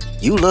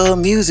 You love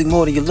music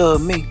more than you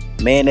love me.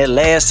 Man, that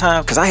last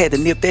time, because I had to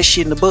nip that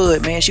shit in the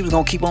bud, man. She was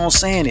going to keep on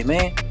saying it,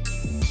 man.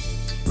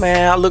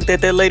 Man, I looked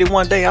at that lady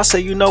one day. I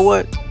said, you know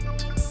what?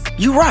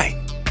 You right.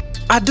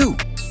 I do.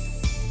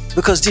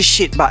 Because this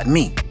shit about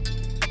me.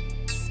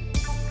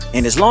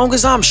 And as long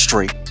as I'm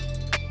straight,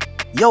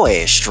 your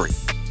ass straight.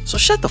 So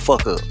shut the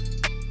fuck up.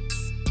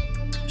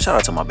 Shout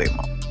out to my baby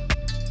mama.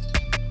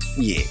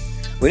 Yeah.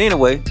 But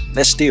anyway,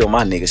 that's still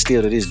my nigga.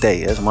 Still to this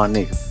day. That's my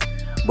nigga.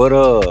 But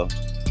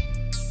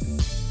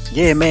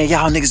yeah, man,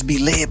 y'all niggas be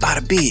led by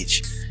the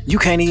bitch. You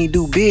can't even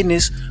do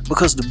business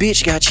because the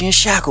bitch got you in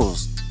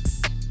shackles.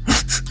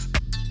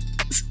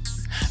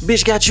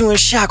 Bitch got you in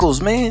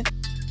shackles, man.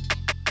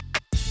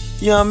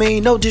 You know what I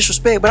mean? No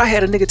disrespect, but I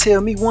had a nigga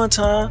tell me one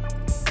time,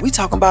 we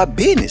talking about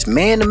business,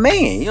 man to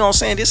man. You know what I'm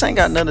saying? This ain't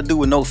got nothing to do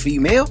with no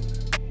female.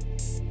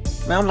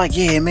 Man, I'm like,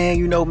 yeah, man,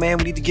 you know, man,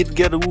 we need to get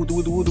together. Woo.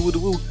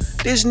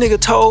 This nigga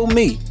told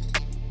me.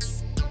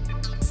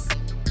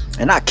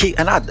 And I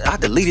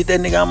deleted that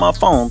nigga on my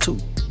phone too.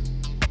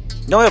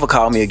 Don't ever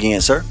call me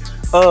again, sir.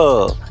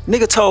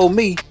 Nigga told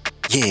me,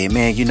 yeah,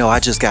 man, you know,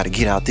 I just gotta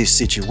get out this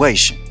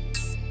situation.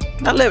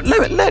 Now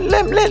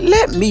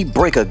let me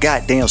break a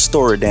goddamn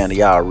story down to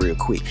y'all real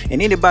quick.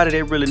 And anybody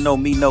that really know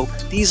me know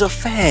these are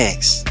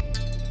facts.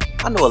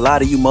 I know a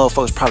lot of you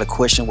motherfuckers probably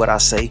question what I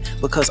say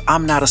because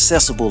I'm not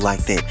accessible like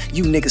that.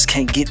 You niggas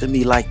can't get to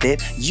me like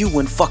that. You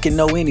wouldn't fucking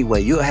know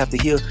anyway. You'll have to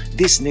hear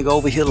this nigga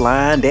over here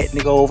lying, that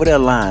nigga over there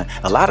lying.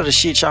 A lot of the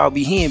shit y'all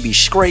be hearing be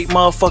straight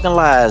motherfucking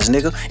lies,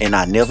 nigga. And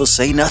I never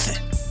say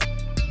nothing.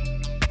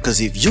 Cause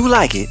if you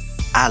like it,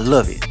 I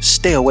love it.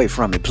 Stay away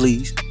from it,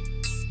 please.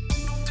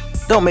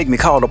 Don't make me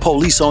call the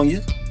police on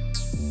you.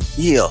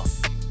 Yeah.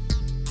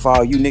 For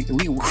all you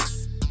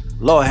niggas,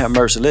 Lord have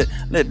mercy.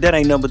 That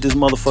ain't nothing but this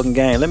motherfucking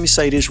game. Let me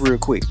say this real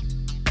quick.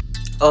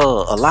 A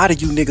lot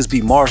of you niggas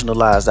be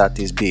marginalized out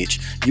this bitch.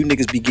 You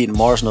niggas be getting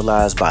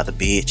marginalized by the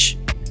bitch.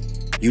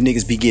 You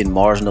niggas be getting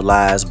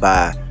marginalized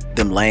by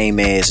them lame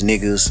ass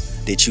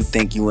niggas that you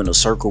think you in a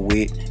circle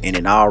with, and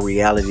in all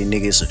reality,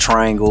 nigga, it's a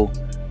triangle.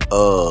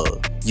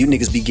 You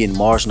niggas be getting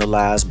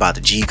marginalized by the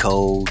G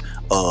code.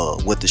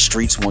 What the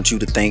streets want you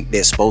to think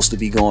that's supposed to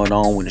be going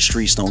on when the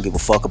streets don't give a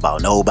fuck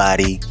about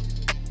nobody.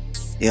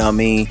 You know what I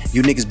mean?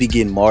 You niggas be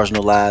getting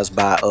marginalized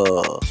by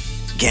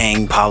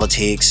gang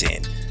politics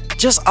and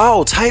just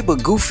all type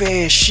of goof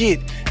ass shit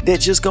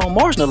that just gonna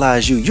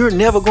marginalize you. You're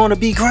never gonna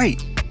be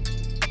great.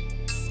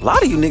 A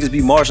lot of you niggas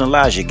be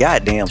marginalized your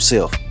goddamn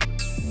self.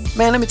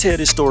 Man, let me tell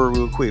this story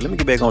real quick. Let me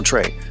get back on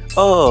track.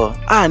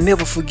 I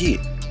never forget.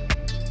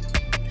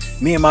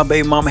 Me and my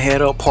baby mama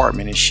had an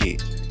apartment and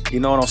shit. You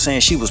know what I'm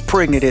saying? She was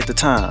pregnant at the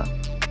time.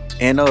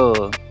 And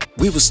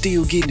we was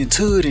still getting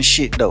into it and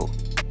shit though.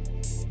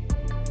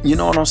 You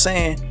know what I'm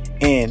saying?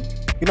 And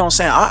you know what I'm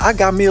saying? I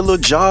got me a little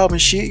job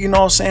and shit. You know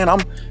what I'm saying?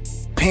 I'm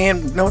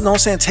paying, you know what I'm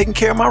saying? Taking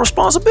care of my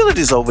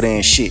responsibilities over there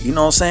and shit. You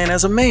know what I'm saying?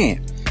 As a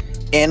man.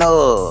 And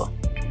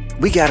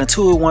we got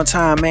into it one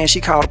time, man. She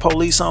called the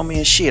police on me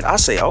and shit. I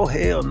say, oh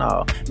hell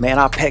no. Man,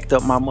 I packed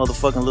up my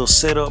motherfucking little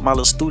setup, my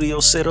little studio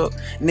setup.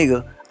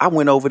 Nigga, I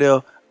went over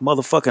there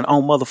motherfucking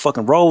on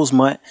motherfucking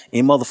Rosemont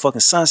in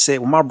motherfucking Sunset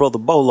with my brother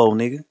Bolo,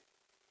 nigga.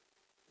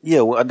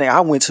 Yeah, well,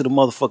 I went to the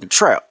motherfucking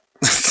trap.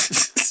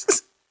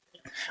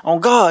 On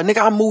God,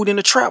 nigga, I moved in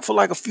the trap for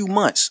like a few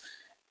months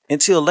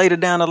until later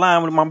down the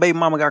line when my baby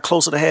mama got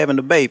closer to having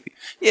the baby.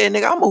 Yeah,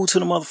 nigga, I moved to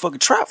the motherfucking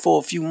trap for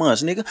a few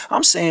months, nigga.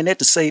 I'm saying that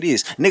to say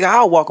this. Nigga,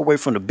 I'll walk away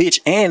from the bitch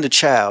and the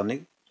child,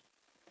 nigga.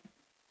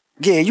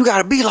 Yeah, you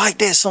gotta be like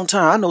that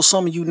sometimes. I know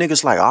some of you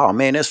niggas like, oh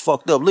man, that's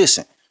fucked up.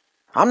 Listen,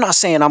 I'm not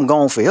saying I'm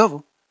gone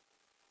forever.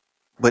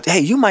 But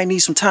hey, you might need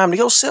some time to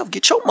yourself.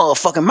 Get your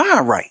motherfucking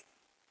mind right.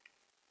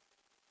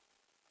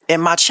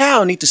 And my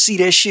child need to see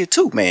that shit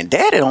too, man.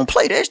 Daddy don't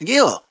play that.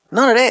 Yeah,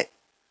 none of that.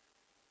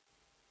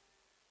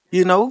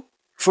 You know,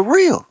 for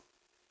real.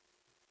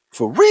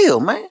 For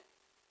real, man.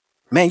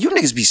 Man, you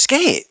niggas be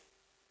scared.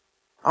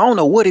 I don't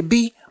know what it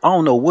be.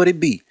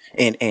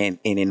 And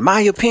in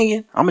my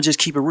opinion, I'm gonna just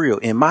keep it real.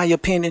 In my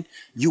opinion,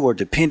 you are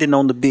dependent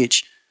on the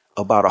bitch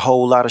about a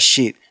whole lot of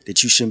shit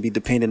that you shouldn't be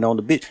dependent on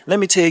the bitch. Let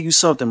me tell you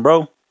something,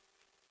 bro.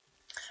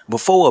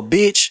 Before a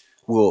bitch,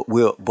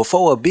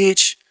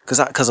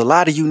 cause a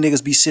lot of you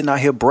niggas be sitting out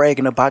here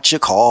bragging about your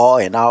car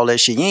and all that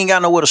shit. You ain't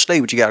got nowhere to stay,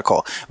 but you got a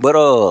car. But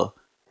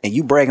and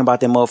you bragging about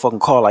that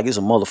motherfucking car like it's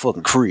a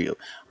motherfucking crib.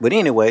 But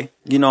anyway,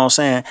 you know what I'm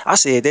saying? I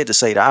said that to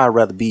say that I'd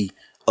rather be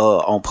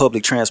on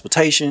public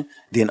transportation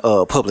than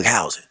public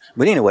housing.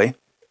 But anyway,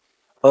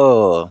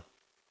 before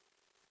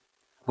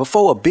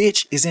a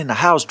bitch is in the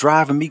house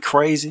driving me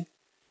crazy,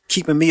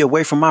 keeping me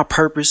away from my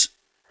purpose,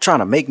 trying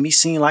to make me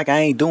seem like I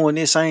ain't doing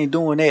this, I ain't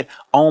doing that,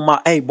 on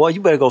my, hey boy, you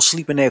better go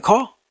sleep in that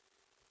car.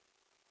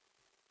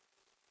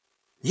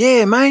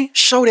 Yeah, man.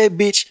 Show that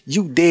bitch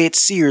you dead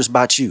serious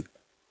about you.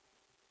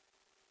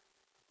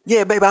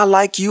 Yeah, baby, I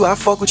like you. I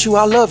fuck with you.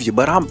 I love you.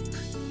 But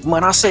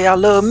when I say I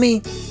love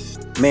me,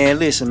 man,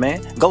 listen,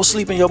 man. Go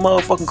sleep in your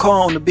motherfucking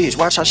car on the bitch.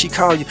 Watch how she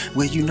call you.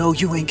 Well,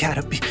 you ain't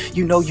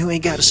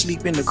gotta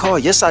sleep in the car.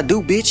 Yes, I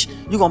do, bitch.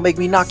 You gonna make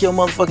me knock your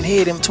motherfucking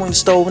head in between the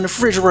stove and the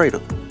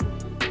refrigerator.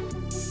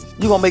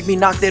 You gonna make me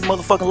knock that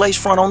motherfucking lace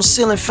front on the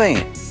ceiling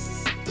fan.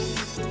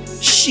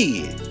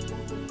 Shit.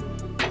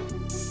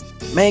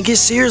 Man, get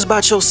serious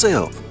about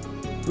yourself.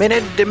 Man,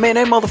 that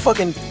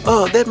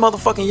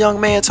motherfucking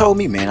young man told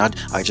me, man,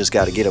 I just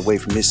gotta get away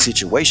from this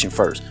situation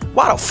first.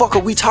 Why the fuck are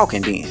we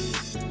talking then?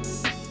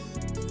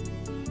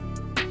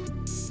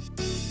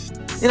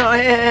 You know,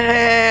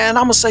 and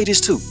I'm gonna say this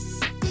too.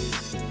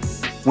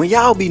 When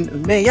y'all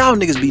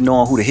niggas be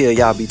knowing who the hell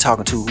y'all be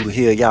talking to, who the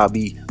hell y'all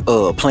be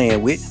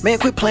playing with. Man,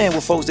 quit playing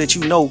with folks that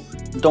you know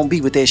don't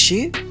be with that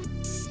shit.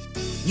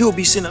 You'll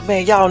be sitting up,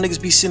 man, y'all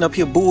niggas be sitting up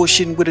here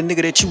bullshitting with a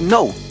nigga that you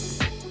know.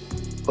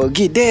 Or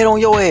get dead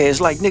on your ass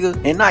like nigga,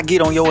 and not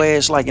get on your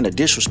ass like in a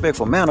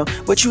disrespectful manner,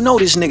 but you know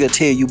this nigga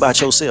tell you about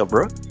yourself,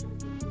 bro.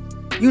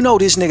 You know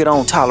this nigga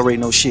don't tolerate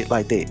no shit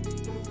like that.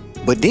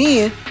 But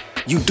then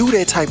you do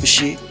that type of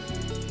shit,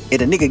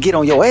 and a nigga get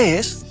on your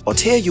ass or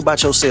tell you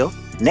about yourself.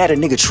 Now the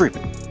nigga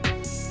tripping.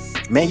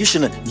 Man, you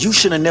should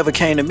have never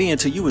came to me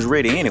until you was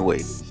ready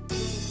anyway.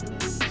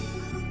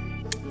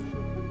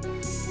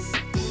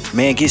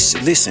 Man,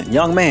 listen,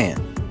 young man,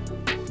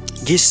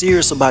 get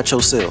serious about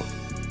yourself.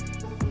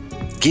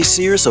 Get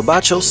serious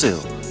about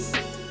yourself.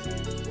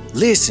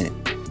 Listen,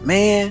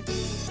 man,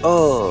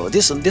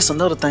 this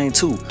another thing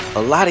too.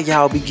 A lot of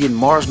y'all be getting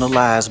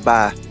marginalized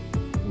by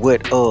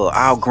what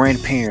our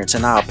grandparents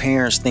and our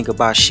parents think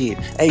about shit.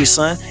 Hey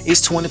son,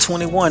 it's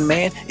 2021,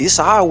 man. It's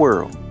our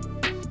world.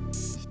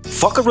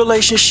 Fuck a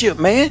relationship,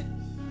 man.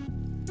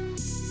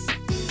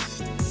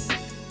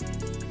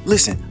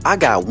 Listen, I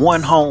got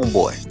one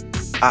homeboy.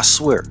 I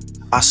swear.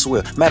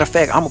 Matter of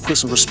fact, I'm gonna put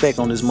some respect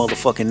on this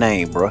motherfucking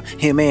name, bro.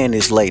 Him and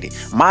this lady.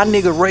 My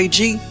nigga Ray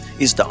G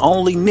is the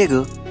only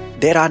nigga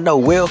that I know.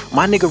 Well,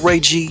 my nigga Ray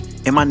G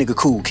and my nigga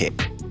Cool Cat.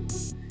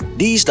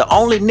 These the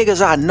only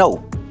niggas I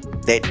know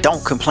that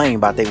don't complain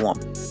about their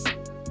woman.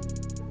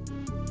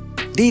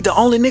 These the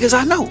only niggas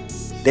I know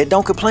that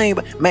don't complain.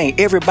 But man,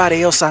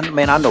 everybody else I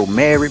know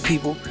married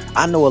people.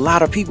 I know a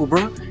lot of people,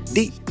 bro.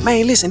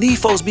 Man, listen, these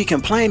folks be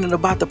complaining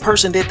about the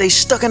person that they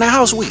stuck in the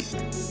house with.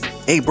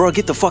 Hey, bro,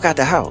 get the fuck out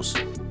the house.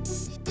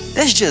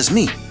 That's just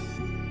me.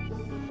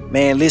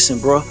 Man, listen,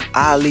 bro.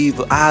 I leave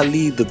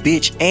the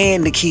bitch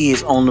and the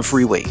kids on the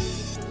freeway.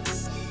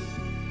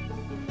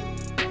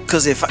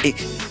 Cause if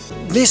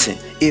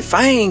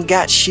I ain't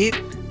got shit,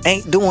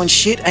 ain't doing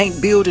shit,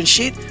 ain't building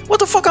shit, what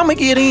the fuck I'ma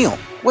get in?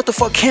 What the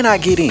fuck can I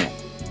get in?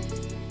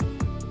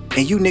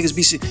 And you niggas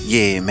be saying,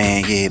 yeah,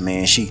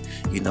 man, she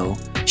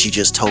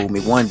just told me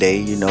one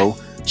day,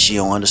 she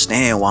don't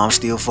understand why I'm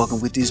still fucking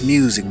with this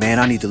music, man.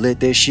 I need to let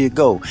that shit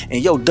go.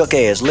 And yo, duck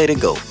ass, let it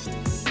go.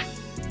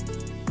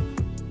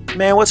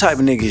 Man, what type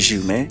of nigga is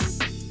you, man?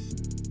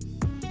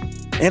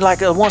 And like,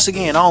 once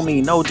again, I don't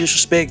mean no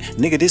disrespect.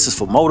 Nigga, this is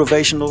for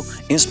motivational,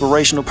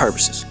 inspirational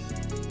purposes.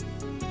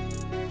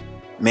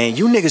 Man,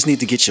 you niggas need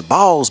to get your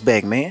balls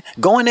back, man.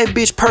 Go in that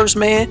bitch purse,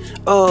 man,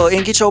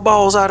 and get your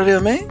balls out of there,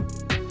 man.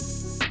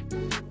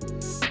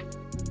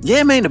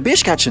 Yeah, man, the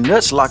bitch got your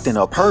nuts locked in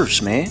her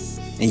purse, man.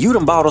 And you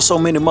done bought her so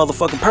many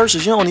motherfucking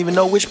purses, you don't even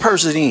know which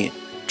purse it's in.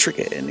 Trick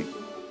ass nigga.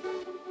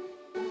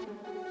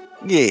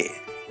 Yeah.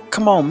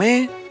 Come on,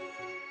 man.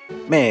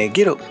 Man,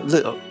 get up.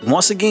 Look,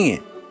 once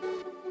again,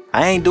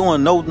 I ain't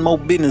doing no more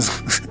business.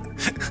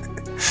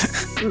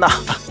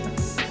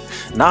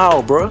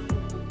 Nah, bro.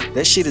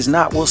 That shit is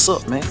not what's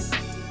up, man.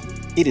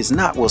 It is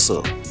not what's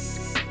up.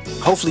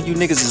 Hopefully you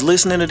niggas is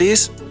listening to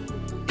this.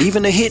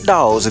 Even the hit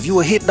dogs. If you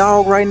a hit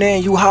dog right now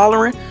and you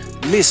hollering,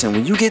 listen,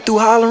 when you get through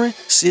hollering,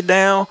 sit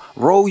down,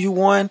 roll you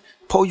one,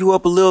 pull you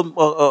up a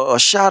little, a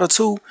shot or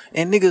two,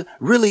 and nigga,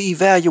 really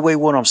evaluate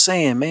what I'm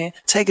saying, man.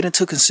 Take it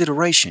into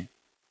consideration.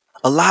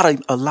 A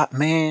lot,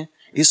 man.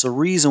 It's a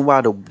reason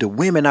why the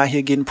women out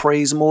here getting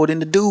praised more than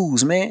the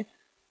dudes, man.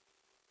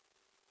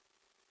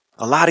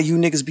 A lot of you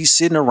niggas be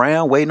sitting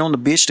around waiting on the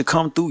bitch to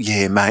come through.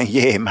 Yeah, man.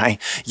 Yeah,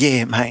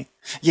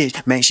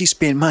 man, she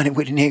spend money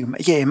with a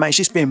nigga. Yeah, man,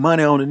 she spend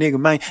money on the nigga,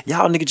 man.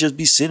 Y'all niggas just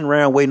be sitting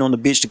around waiting on the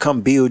bitch to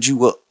come build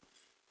you up.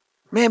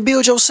 Man,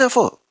 build yourself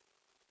up.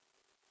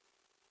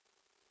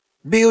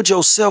 Build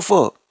yourself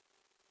up.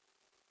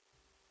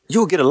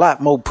 You'll get a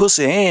lot more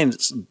pussy and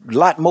a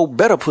lot more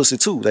better pussy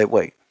too that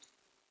way.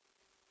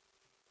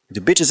 The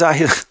bitches out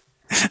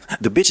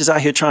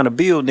here trying to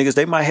build niggas,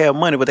 they might have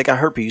money, but they got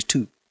herpes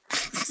too.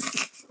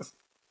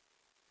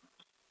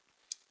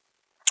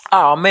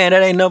 Oh man,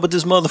 that ain't nothing but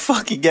this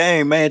motherfucking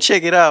game, man.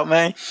 Check it out,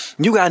 man.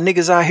 You got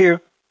niggas out here.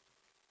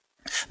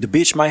 The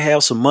bitch might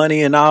have some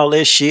money and all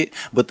that shit,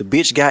 but the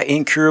bitch got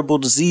incurable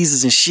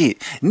diseases and shit.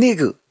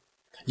 Nigga,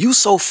 you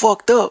so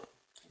fucked up.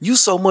 You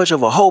so much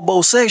of a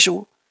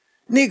hobosexual.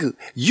 Nigga,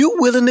 you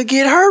willing to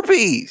get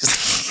herpes.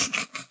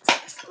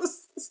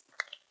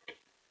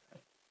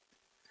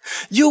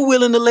 You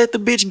willing to let the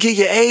bitch get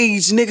your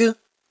age, nigga?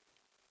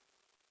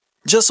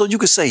 Just so you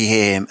could say,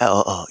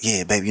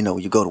 yeah, baby, you know,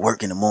 when you go to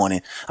work in the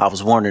morning, I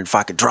was wondering if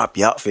I could drop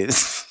your outfit.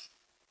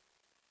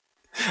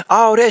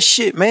 All that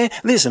shit, man.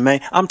 Listen,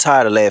 man, I'm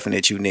tired of laughing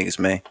at you niggas,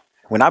 man.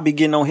 When I be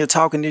getting on here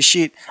talking this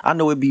shit, I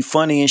know it be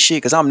funny and shit,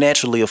 because I'm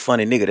naturally a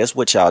funny nigga. That's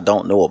what y'all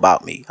don't know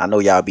about me. I know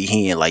y'all be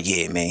hearing like,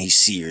 yeah, man, he's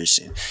serious,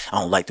 and I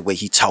don't like the way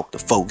he talk to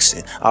folks,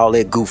 and all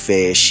that goof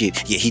ass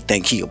shit. Yeah, he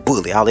think he a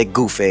bully, all that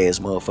goof ass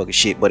motherfucking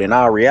shit. But in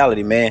our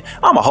reality, man,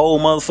 I'm a whole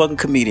motherfucking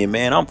comedian,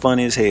 man. I'm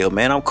funny as hell,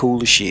 man. I'm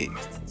cool as shit.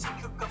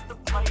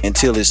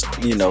 Until it's,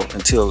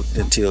 until,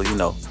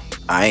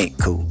 I ain't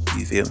cool.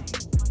 You feel me?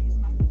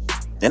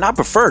 And I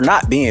prefer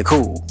not being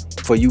cool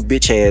for you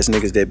bitch ass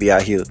niggas that be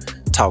out here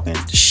talking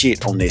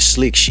shit on their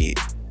slick shit.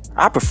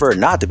 I prefer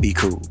not to be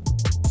cool.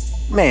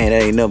 Man,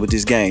 that ain't nothing but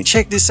this game.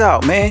 Check this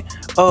out, man.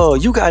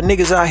 You got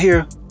niggas out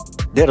here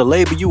that'll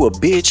label you a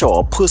bitch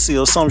or a pussy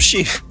or some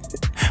shit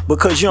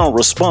because you don't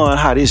respond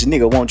how this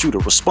nigga wants you to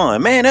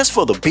respond. Man, that's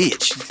for the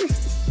bitch.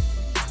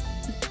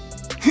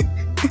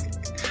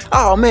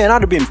 Oh man,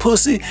 I'd have been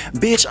pussy,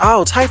 bitch,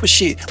 all type of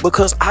shit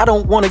because I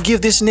don't want to give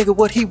this nigga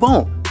what he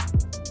want.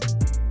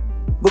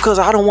 Because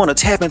I don't want to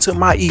tap into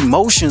my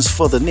emotions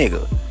for the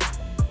nigga.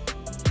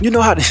 You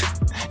know how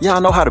y'all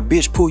know how the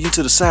bitch pull you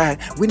to the side?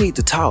 We need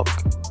to talk.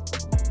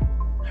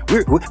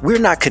 We're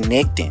not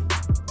connecting.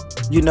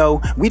 We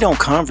don't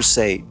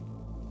conversate.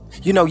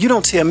 You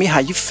don't tell me how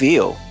you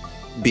feel,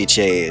 bitch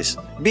ass.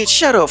 Bitch,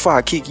 shut up before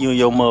I kick you in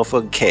your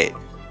motherfucking cat.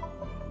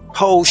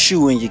 Whole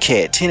shoe in your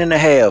cat,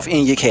 10.5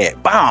 in your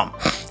cat. Bomb.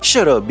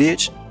 Shut up,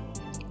 bitch.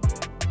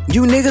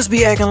 You niggas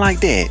be acting like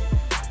that.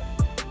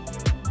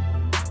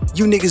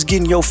 You niggas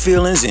getting your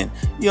feelings and,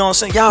 you know what I'm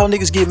saying? Y'all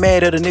niggas get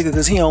mad at a nigga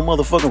because he don't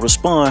motherfucking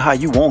respond how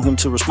you want him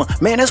to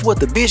respond. Man, that's what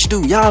the bitch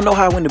do. Y'all know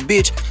how when the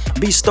bitch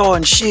be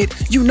starting shit,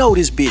 you know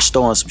this bitch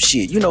starting some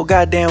shit. You know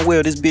goddamn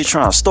well this bitch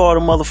trying to start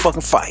a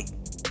motherfucking fight.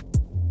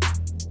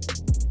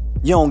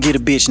 You don't get a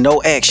bitch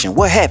no action.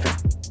 What happened?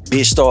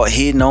 Bitch start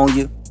hitting on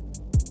you,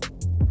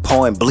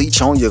 pouring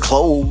bleach on your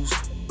clothes,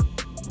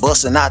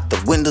 busting out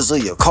the windows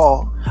of your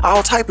car.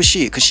 All type of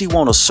shit, cause she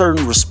want a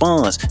certain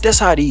response. That's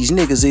how these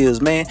niggas is,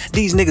 man.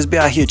 These niggas be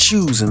out here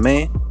choosing,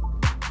 man.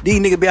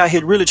 These niggas be out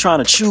here really trying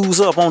to choose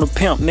up on a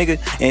pimp, nigga.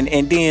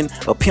 And then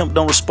a pimp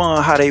don't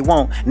respond how they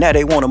want. Now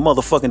they want a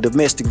motherfucking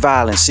domestic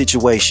violence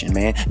situation,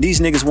 man. These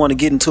niggas want to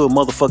get into a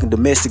motherfucking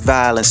domestic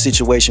violence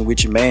situation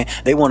with you, man.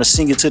 They want to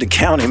send you to the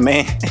county,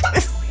 man.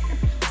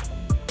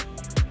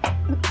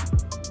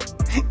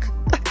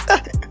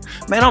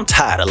 Man, I'm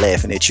tired of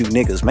laughing at you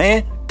niggas,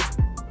 man.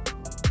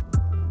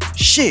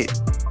 Shit.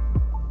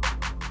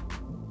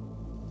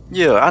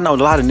 Yeah, I know a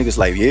lot of niggas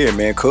like, yeah,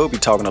 man, Cub be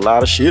talking a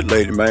lot of shit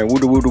lately, man.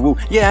 Woo-da-woo-da-woo.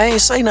 Yeah, I ain't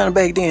say nothing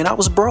back then. I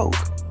was broke.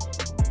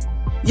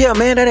 Yeah,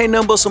 man, that ain't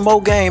nothing but some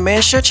more game,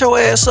 man. Shut your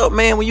ass up,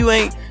 man, when you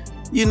ain't,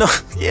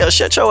 yeah,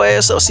 shut your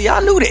ass up. See,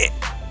 I knew that.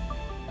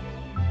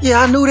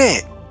 Yeah, I knew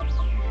that.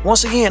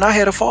 Once again, I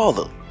had a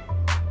father.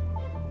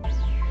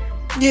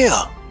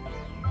 Yeah.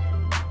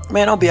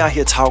 Man, don't be out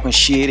here talking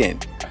shit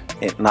and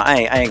nah,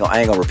 I ain't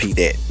gonna repeat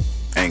that.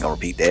 I ain't gonna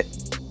repeat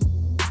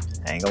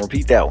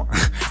that one.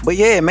 But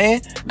yeah,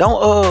 man,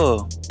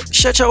 don't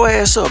shut your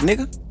ass up,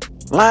 nigga.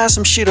 Line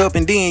some shit up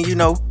and then you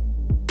know.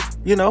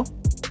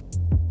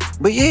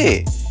 But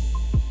yeah,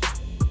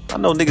 I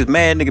know niggas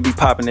mad, nigga be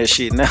popping that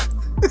shit now.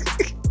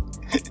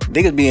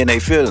 Niggas be in their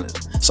feelings.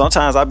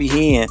 Sometimes I be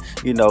hearing,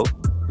 y'all,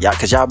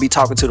 cause y'all be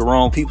talking to the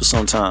wrong people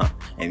sometimes.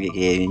 And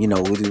yeah,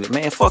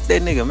 man, fuck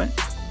that nigga, man.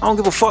 I don't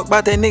give a fuck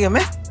about that nigga,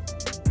 man.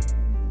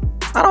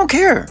 I don't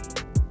care.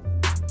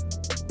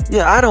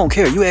 Yeah, I don't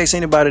care. You ask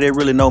anybody that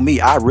really know me,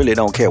 I really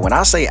don't care. When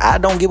I say I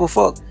don't give a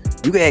fuck,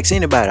 you can ask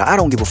anybody, I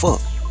don't give a fuck.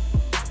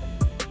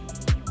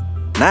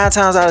 9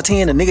 times out of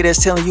 10, the nigga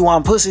that's telling you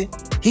I'm pussy,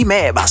 he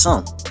mad about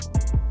something.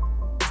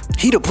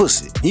 He the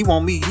pussy. He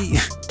want me,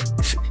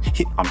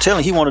 I'm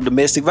telling you, he want a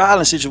domestic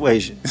violence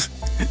situation.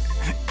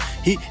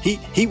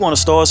 he want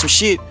to start some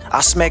shit.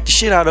 I smack the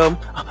shit out of him.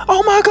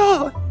 Oh my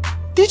God,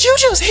 did you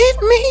just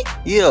hit me?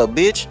 Yeah,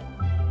 bitch.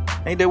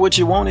 Ain't that what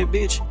you wanted,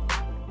 bitch?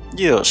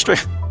 Yeah,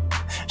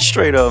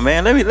 straight up,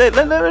 man. Let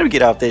me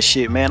get off that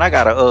shit, man. I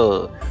gotta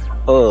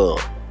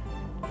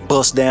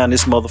bust down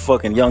this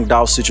motherfucking young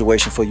Dolph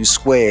situation for you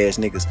square ass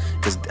niggas,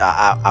 cause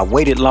I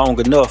waited long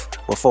enough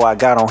before I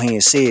got on here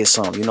and said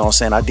something. You know what I'm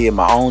saying? I did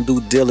my own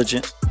due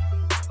diligence.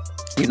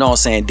 You know what I'm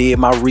saying? Did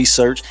my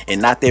research,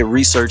 and not that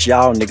research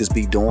y'all niggas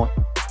be doing.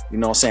 You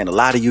know what I'm saying? A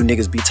lot of you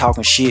niggas be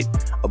talking shit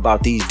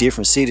about these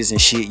different cities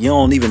and shit. You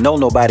don't even know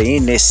nobody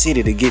in that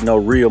city to get no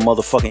real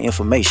motherfucking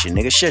information,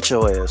 nigga. Shut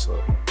your ass up.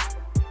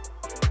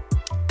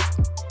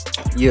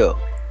 Yeah.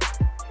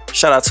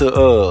 Shout out to, you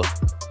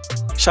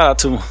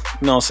know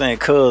what I'm saying,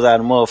 cuz out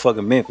of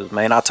motherfucking Memphis,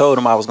 man. I told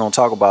him I was gonna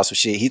talk about some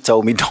shit. He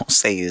told me don't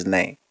say his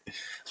name.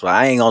 So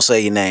I ain't gonna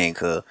say your name,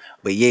 cuz.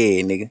 But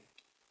yeah, nigga.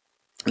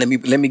 Let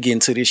me get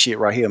into this shit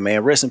right here,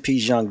 man. Rest in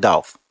peace, young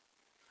Dolph.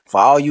 For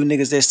all you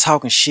niggas that's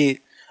talking shit,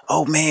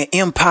 oh man,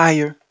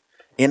 Empire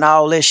and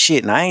all that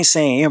shit. And I ain't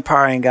saying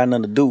Empire ain't got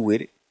nothing to do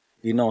with it.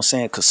 You know what I'm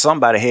saying? Cause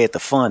somebody had to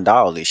fund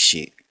all this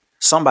shit.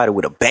 Somebody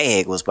with a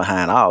bag was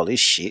behind all this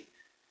shit.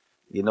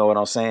 You know what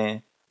I'm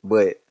saying?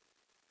 But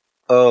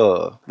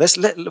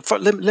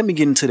let me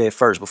get into that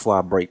first before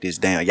I break this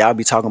down. Y'all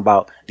be talking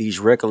about these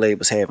record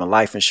labels having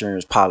life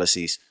insurance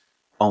policies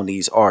on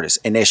these artists,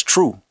 and that's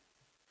true.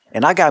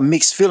 And I got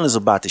mixed feelings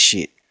about the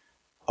shit.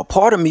 A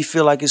part of me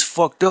feel like it's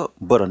fucked up,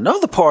 but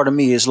another part of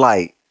me is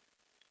like,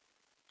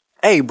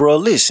 hey, bro,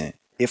 listen.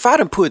 If I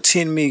done put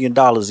 $10 million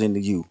into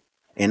you,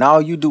 and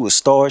all you do is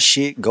start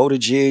shit, go to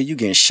jail, you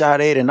getting shot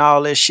at and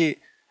all that shit,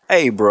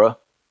 hey, bro,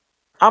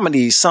 I'ma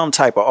need some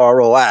type of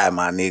ROI,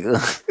 my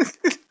nigga.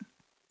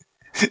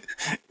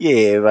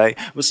 Yeah, right.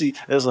 But see,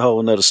 that's a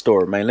whole nother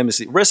story, man. Let me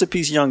see. Rest in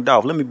peace, Young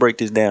Dolph. Let me break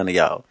this down to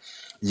y'all.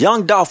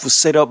 Young Dolph was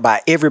set up by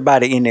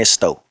everybody in that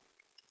store.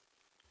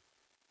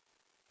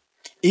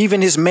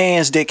 Even his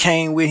mans that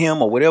came with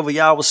him or whatever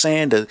y'all was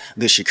saying,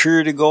 the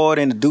security guard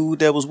and the dude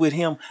that was with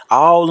him,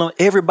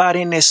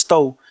 everybody in that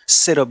store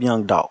set up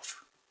Young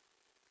Dolph.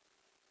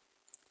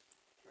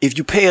 If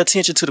you pay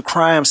attention to the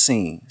crime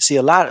scene, see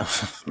a lot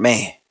of,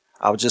 man,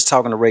 I was just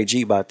talking to Ray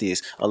G about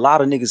this. A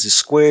lot of niggas is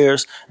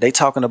squares. They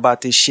talking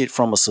about this shit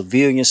from a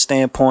civilian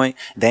standpoint.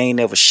 They ain't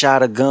never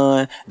shot a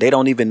gun. They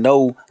don't even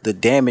know the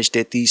damage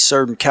that these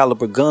certain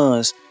caliber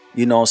guns,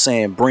 you know what I'm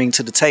saying, bring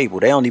to the table.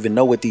 They don't even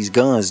know what these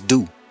guns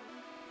do.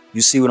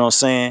 You see what I'm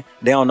saying?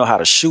 They don't know how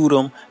to shoot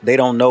them. They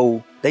don't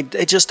know. They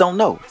just don't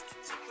know.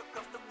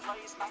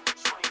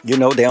 You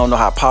know, they don't know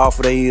how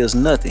powerful they is.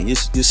 Nothing. You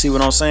see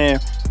what I'm saying?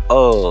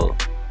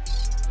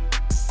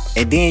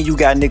 And then you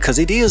got niggas, because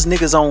it is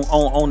niggas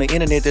on the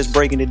internet that's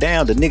breaking it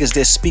down. The niggas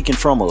that's speaking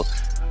from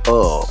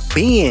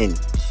being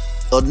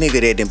a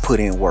nigga that didn't put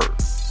in work.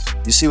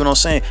 You see what I'm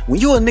saying? When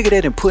you a nigga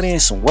that didn't put in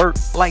some work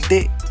like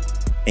that,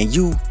 and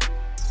you,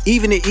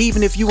 even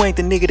if you ain't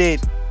the nigga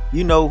that,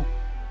 you know,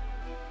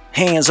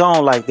 hands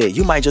on like that,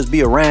 you might just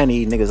be around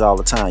these niggas all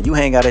the time. You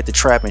hang out at the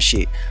trap and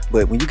shit.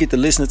 But when you get to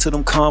listening to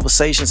them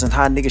conversations and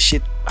how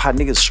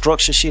niggas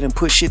structure shit and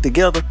put shit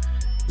together,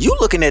 you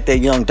looking at that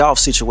Young Dolph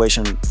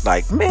situation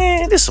like,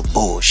 man, this is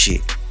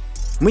bullshit.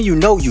 When you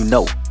know, you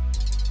know.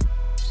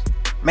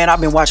 Man,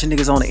 I've been watching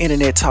niggas on the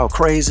internet talk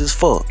crazy as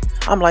fuck.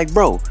 I'm like,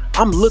 bro,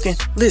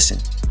 listen,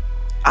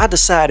 I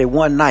decided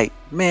one night,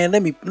 man,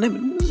 let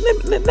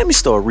me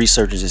start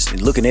researching this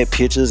and looking at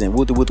pictures and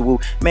woo.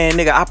 Man,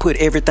 nigga, I put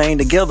everything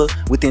together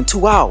within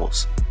 2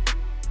 hours.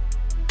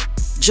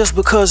 Just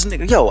because,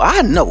 nigga, yo,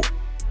 I know.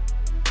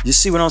 You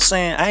see what I'm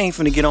saying? I ain't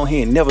finna get on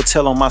here and never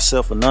tell on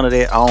myself or none of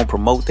that. I don't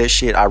promote that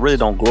shit. I really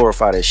don't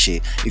glorify that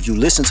shit. If you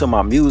listen to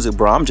my music,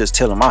 bro, I'm just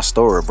telling my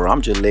story, bro.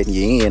 I'm just letting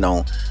you in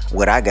on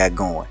what I got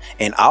going.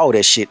 And all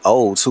that shit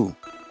old too.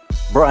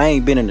 Bro, I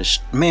ain't been in the...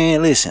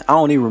 Man, listen, I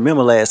don't even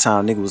remember last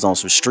time nigga was on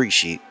some street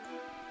shit.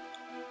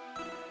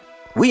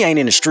 We ain't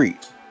in the street.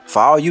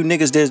 For all you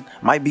niggas that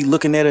might be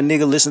looking at a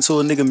nigga, listen to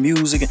a nigga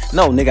music.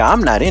 No, nigga,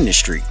 I'm not in the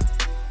street.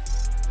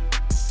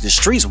 The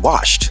street's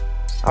washed.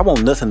 I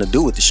want nothing to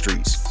do with the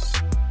streets.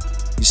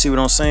 You see what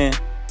I'm saying?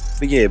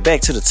 But yeah,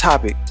 back to the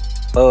topic.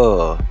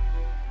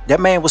 That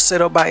man was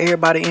set up by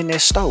everybody in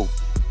that store.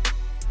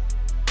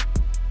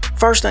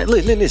 First thing,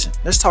 listen,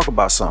 let's talk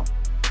about something.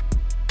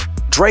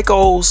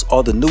 Dracos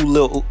are the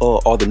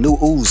new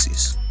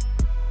Uzis.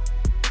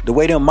 The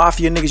way them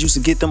mafia niggas used to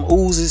get them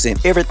Uzis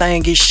and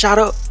everything get shot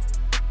up.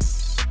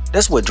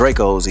 That's what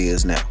Dracos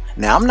is now.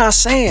 Now I'm not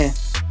saying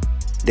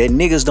that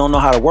niggas don't know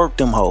how to work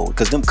them hoes,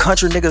 cause them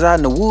country niggas out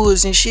in the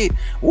woods and shit.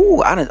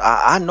 Ooh,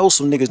 I know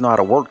some niggas know how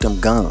to work them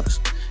guns.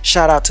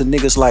 Shout out to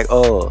niggas like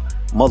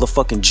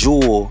motherfucking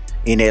Jewel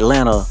in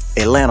Atlanta,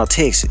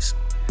 Texas.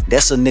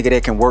 That's a nigga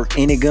that can work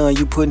any gun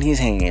you put in his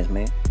hands,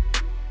 man.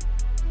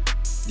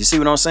 You see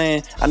what I'm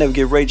saying? I never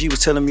get Ray G was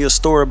telling me a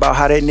story about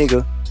how that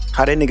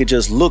nigga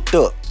just looked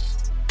up.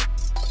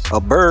 A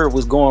bird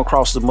was going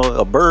across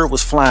a bird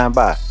was flying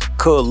by.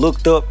 Cub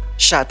looked up,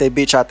 shot that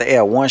bitch out the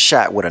air, one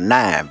shot with a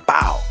 9.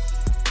 Bow.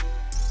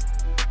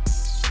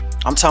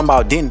 I'm talking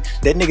about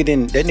that nigga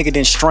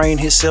didn't strain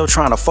himself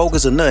trying to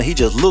focus or nothing. He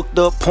just looked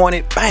up,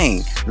 pointed,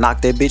 bang,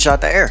 knocked that bitch out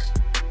the air.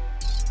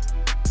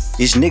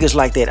 It's niggas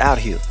like that out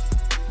here.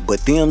 But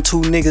them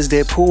two niggas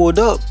that pulled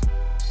up,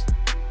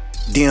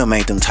 them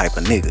ain't them type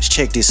of niggas.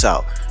 Check this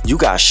out. You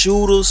got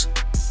shooters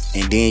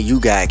and then you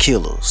got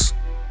killers.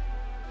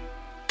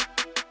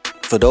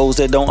 For those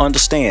that don't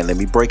understand, let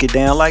me break it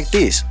down like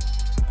this.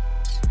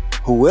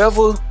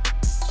 Whoever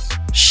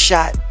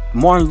shot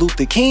Martin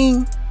Luther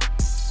King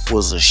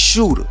was a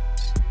shooter.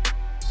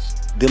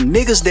 Them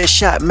niggas that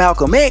shot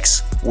Malcolm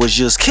X was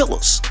just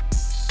killers.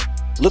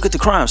 Look at the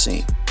crime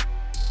scene.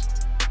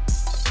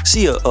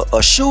 See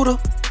a shooter,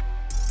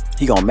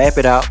 he gonna map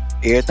it out.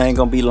 Everything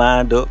gonna be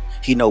lined up.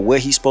 He know where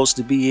he's supposed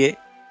to be at.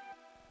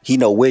 He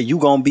know where you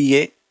gonna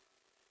be at.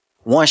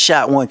 One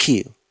shot, one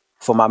kill.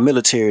 For my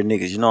military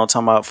niggas, you know what I'm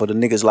talking about? For the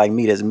niggas like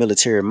me that's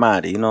military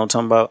minded, you know what I'm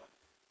talking about?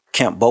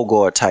 Camp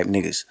Bogart type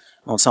niggas.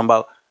 You know what I'm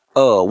talking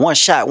about? One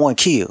shot, one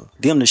kill.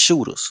 Them the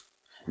shooters.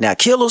 Now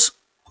killers,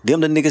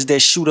 them the niggas that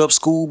shoot up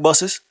school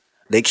buses.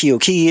 They kill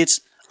kids,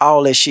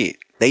 all that shit.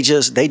 They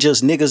just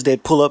niggas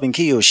that pull up and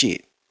kill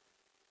shit.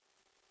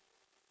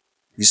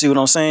 You see what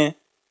I'm saying?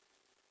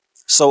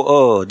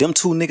 So them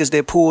two niggas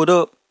that pulled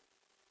up,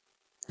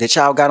 that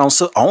y'all got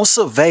on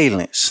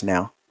surveillance.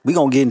 Now we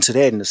gonna get into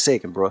that in a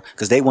second, bro,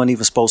 because they weren't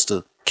even supposed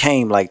to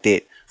came like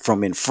that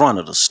from in front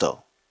of the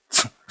store.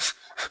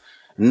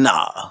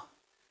 Nah,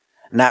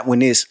 not when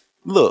this.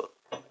 Look,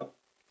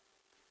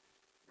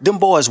 them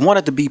boys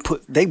wanted to be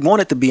put. They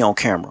wanted to be on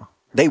camera.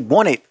 They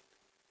wanted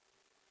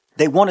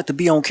to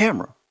be on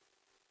camera.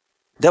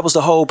 That was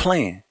the whole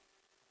plan.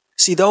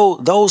 See,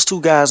 those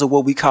two guys are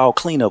what we call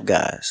cleanup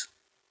guys.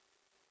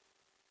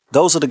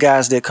 Those are the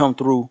guys that come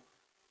through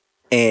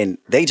and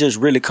they just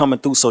really coming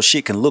through so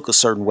shit can look a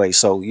certain way.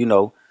 So, you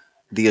know,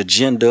 the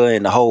agenda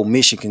and the whole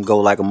mission can go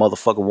like a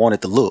motherfucker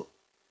wanted to look.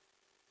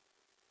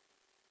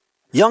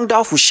 Young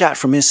Dolph was shot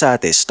from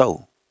inside that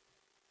store.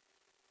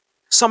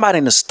 Somebody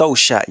in the store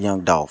shot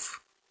Young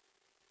Dolph.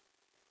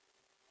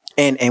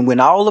 And when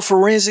all the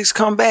forensics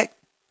come back,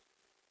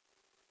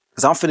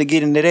 because I'm finna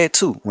get into that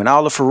too. When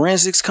all the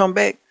forensics come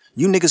back,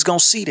 you niggas gonna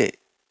see that.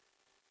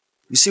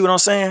 You see what I'm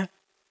saying?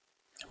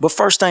 But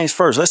first things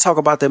first, let's talk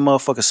about that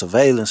motherfucking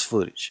surveillance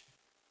footage.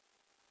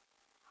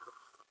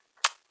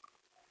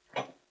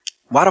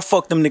 Why the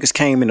fuck them niggas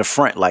came in the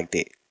front like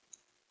that?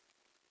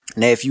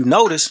 Now, if you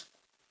notice,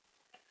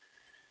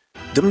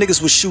 them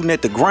niggas was shooting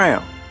at the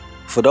ground.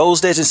 For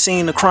those that done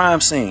seen the crime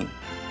scene,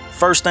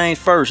 first things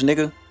first,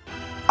 nigga,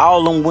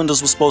 all them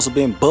windows was supposed to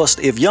been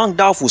busted. If Young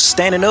Dolph was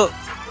standing up,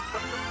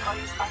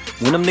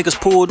 when them niggas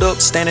pulled up,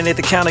 standing at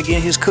the counter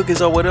getting his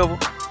cookies or whatever,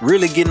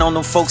 really getting on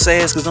them folks'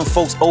 ass because them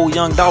folks owe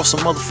Young Dolph some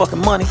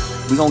motherfucking money.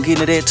 We gonna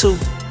get into that too.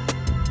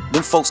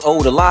 Them folks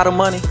owed a lot of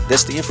money.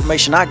 That's the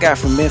information I got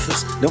from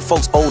Memphis. Them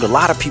folks owed a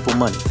lot of people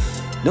money.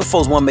 Them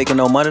folks wasn't making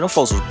no money. Them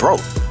folks was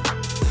broke.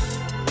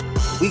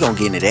 We gonna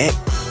get into that.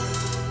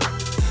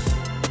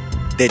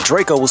 That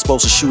Draco was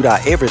supposed to shoot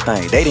out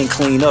everything. They didn't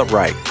clean up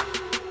right.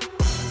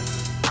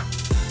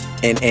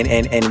 And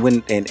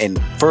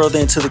further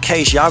into the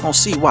case, y'all gonna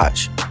see,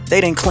 watch. They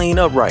didn't clean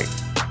up right.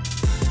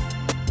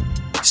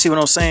 See what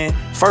I'm saying?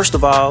 First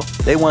of all,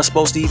 they weren't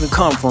supposed to even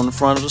come from the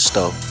front of the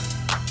store.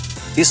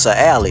 It's an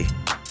alley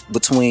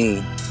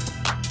between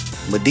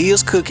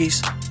Medea's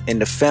Cookies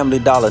and the Family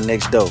Dollar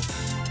next door.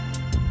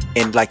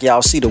 And like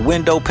y'all see the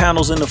window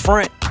panels in the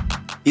front,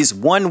 it's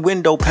one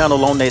window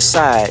panel on that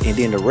side, and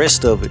then the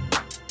rest of it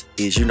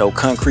is, you know,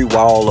 concrete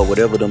wall or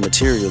whatever the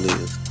material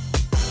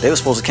is. They were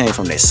supposed to came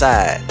from that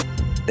side.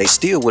 They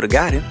still would have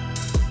got him.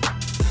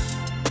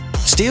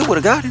 Still would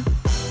have got him.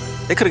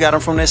 They could have got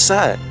him from that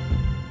side.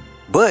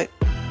 But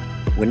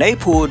when they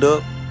pulled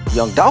up,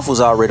 Young Dolph was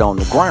already on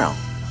the ground.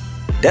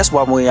 That's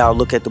why when y'all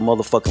look at the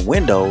motherfucking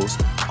windows,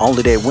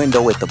 only that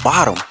window at the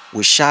bottom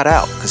was shot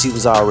out because he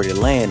was already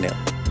laying there.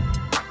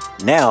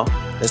 Now,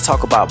 let's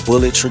talk about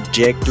bullet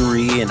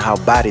trajectory and how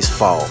bodies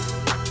fall.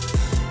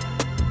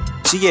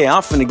 See, yeah,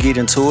 I'm finna get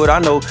into it. I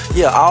know,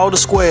 yeah, all the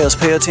squares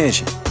pay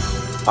attention.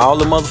 All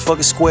the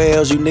motherfucking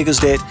squares, you niggas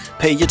that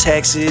pay your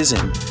taxes,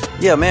 and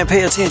yeah, man,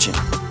 pay attention.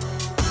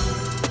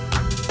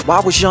 Why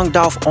was Young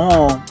Dolph's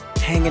arm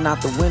hanging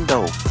out the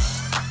window?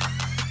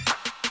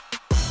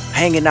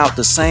 Hanging out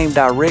the same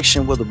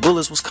direction where the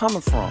bullets was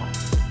coming from.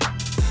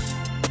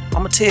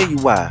 I'ma tell you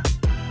why.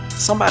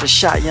 Somebody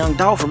shot Young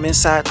Dolph from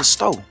inside the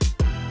store.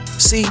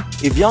 See,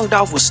 if Young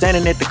Dolph was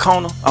standing at the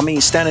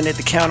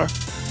counter,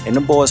 and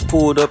them boys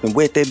pulled up and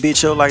wet that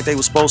bitch up like they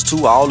was supposed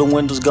to, all the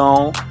windows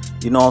gone,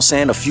 you know what I'm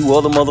saying? A few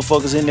other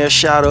motherfuckers in there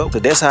shot up,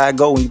 cause that's how it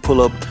go when you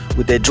pull up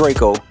with that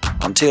Draco.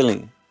 I'm telling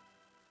you.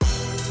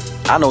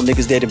 I know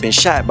niggas that have been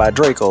shot by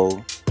Draco.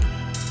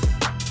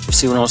 You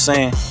see what I'm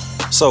saying?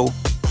 So,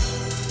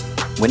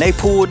 when they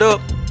pulled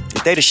up,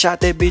 if they'd have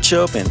shot that bitch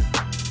up and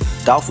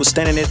Dolph was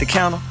standing at the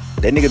counter,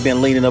 that nigga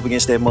been leaning up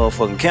against that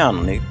motherfucking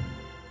counter, nigga.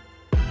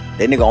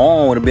 That nigga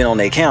arm would have been on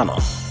that counter.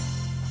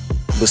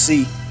 But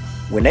see,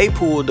 when they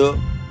pulled up,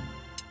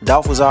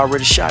 Dolph was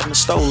already shot in the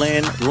store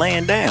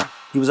laying down.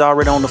 He was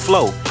already on the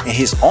floor, and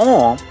his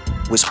arm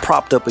was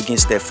propped up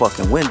against that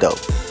fucking window.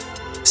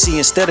 See,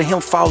 instead of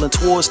him falling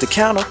towards the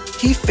counter,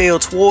 he fell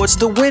towards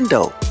the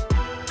window.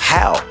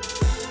 How?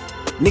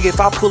 Nigga, if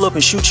I pull up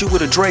and shoot you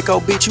with a Draco,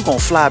 bitch, you gon'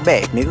 fly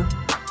back, nigga.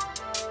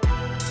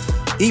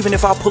 Even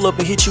if I pull up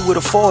and hit you with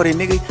a 40,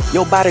 nigga,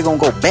 your body gon'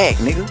 go back,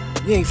 nigga.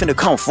 You ain't finna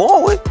come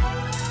forward.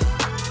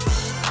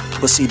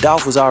 But see,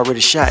 Dolph was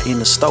already shot in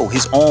the store.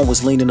 His arm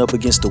was leaning up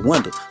against the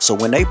window. So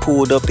when they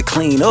pulled up to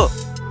clean up,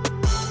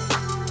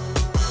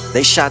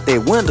 they shot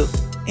that window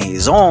and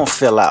his arm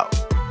fell out.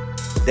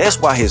 That's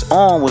why his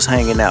arm was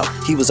hanging out.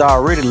 He was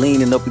already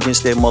leaning up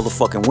against that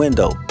motherfucking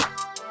window.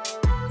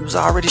 He was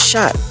already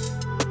shot.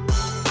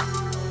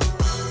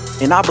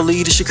 And I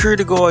believe the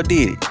security guard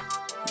did it.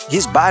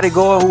 His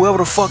bodyguard, whoever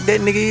the fuck that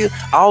nigga is,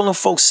 all them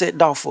folks set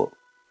Dolph up.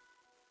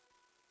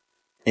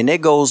 And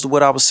that goes to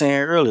what I was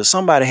saying earlier.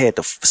 Somebody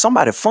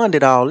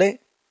funded all that.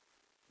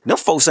 Them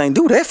folks ain't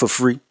do that for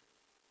free.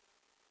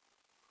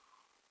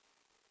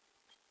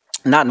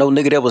 Not no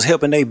nigga that was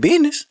helping their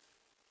business.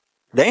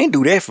 They ain't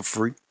do that for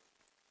free.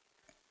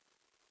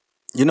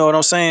 You know what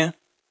I'm saying?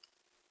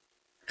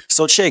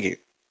 So check it.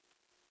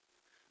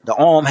 The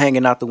arm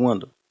hanging out the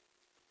window.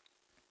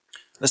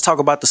 Let's talk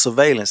about the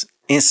surveillance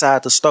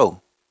inside the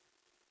store.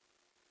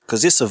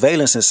 Cause there's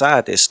surveillance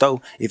inside that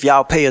store. If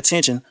y'all pay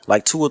attention,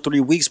 like 2 or 3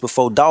 weeks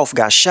before Dolph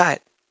got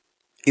shot,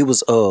 it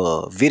was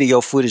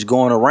video footage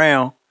going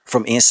around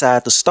from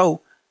inside the store.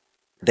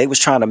 They was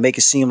trying to make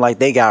it seem like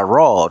they got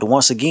robbed.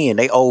 Once again,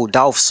 they owed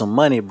Dolph some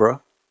money,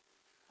 bro.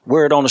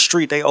 Word on the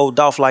street, they owed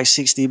Dolph like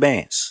 60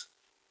 bands.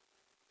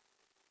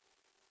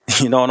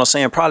 You know what I'm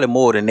saying? Probably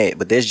more than that.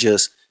 But that's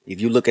just,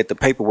 if you look at the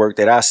paperwork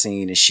that I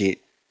seen and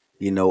shit,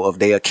 you know, of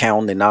their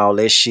accounting and all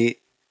that shit,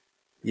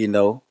 you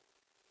know,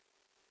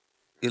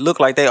 it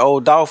looked like they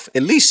owed Dolph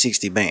at least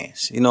 60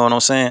 bands. You know what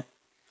I'm saying?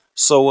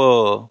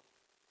 So,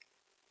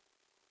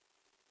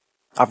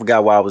 I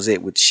forgot where I was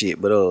at with the shit,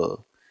 but,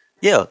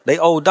 yeah, they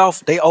owed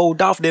Dolph their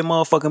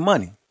motherfucking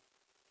money.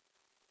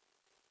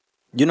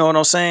 You know what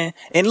I'm saying?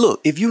 And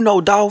look, if you know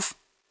Dolph,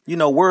 you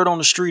know, word on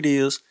the street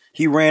is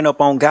he ran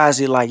up on guys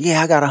that like,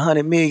 yeah, I got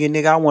 100 million,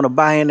 nigga. I want to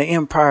buy in the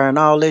empire and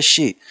all that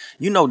shit.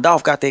 You know,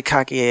 Dolph got that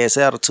cocky ass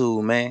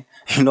attitude, man.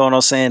 You know what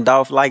I'm saying?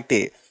 Dolph like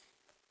that.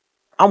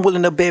 I'm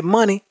willing to bet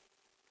money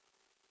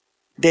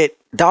that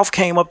Dolph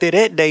came up there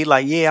that day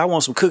like, yeah, I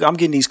want some cookies. I'm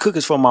getting these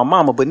cookies for my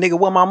mama, but nigga,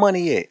 where my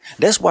money at?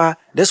 That's why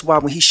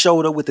when he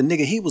showed up with the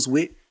nigga he was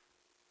with,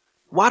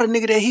 why the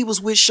nigga that he was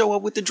with show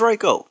up with the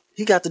Draco?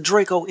 He got the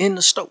Draco in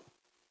the store.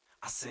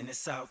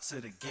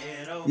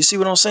 You see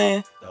what I'm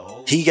saying?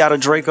 He got a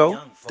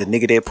Draco. The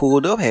nigga that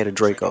pulled up had a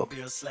Draco.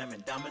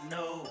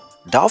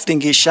 Dolph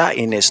didn't get shot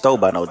in that store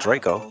by no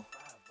Draco.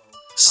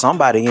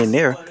 Somebody in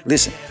there.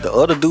 Listen, the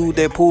other dude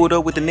that pulled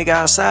up with the nigga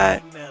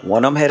outside,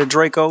 one of them had a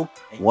Draco,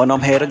 one of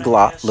them had a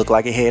Glock, looked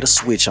like it had a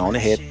switch on it,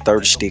 had a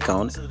 30 stick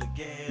on it.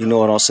 You know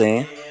what I'm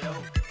saying?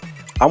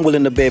 I'm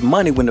willing to bet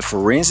money when the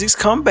forensics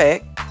come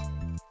back,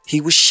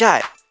 he was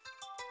shot.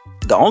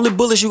 The only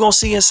bullets you gonna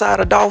see inside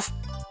of Dolph,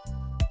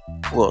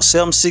 well,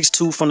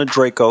 7.62 from the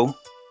Draco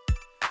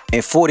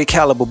and 40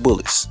 caliber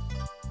bullets.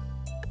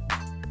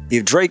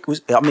 If Drake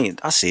was,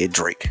 I said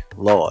Drake,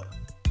 Lord.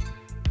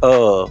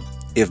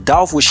 If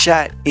Dolph was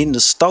shot in the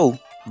store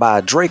by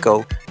a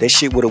Draco, that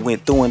shit would have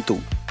went through and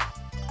through.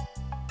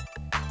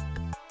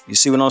 You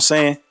see what I'm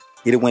saying?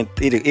 It'd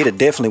have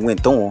definitely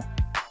went through him.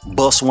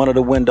 Bust one of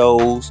the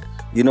windows.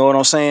 You know what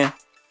I'm saying?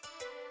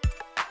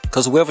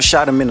 Cause whoever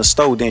shot him in the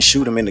store didn't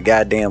shoot him in the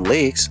goddamn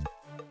legs.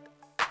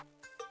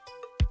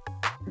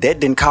 That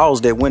didn't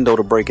cause that window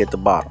to break at the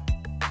bottom.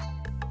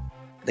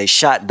 They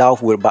shot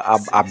Dolph with,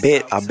 I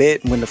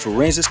bet when the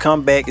forensics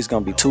come back, it's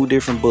gonna be 2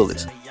 different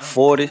bullets.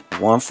 40,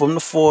 one from the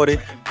 40,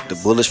 the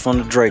bullets from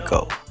the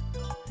Draco.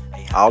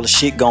 All the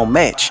shit gonna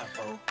match.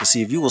 But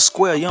see, if you a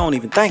square, you don't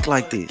even think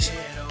like this.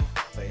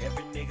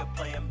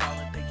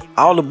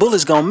 All the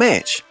bullets gonna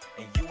match.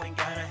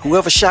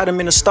 Whoever shot him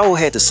in the store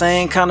had the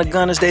same kind of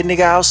gun as that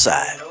nigga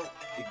outside.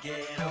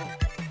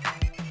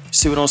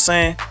 See what I'm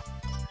saying?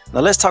 Now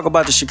let's talk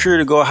about the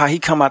security guard, how he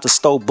come out the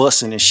store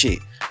busting and shit.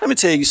 Let me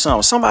tell you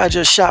something. Somebody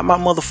just shot my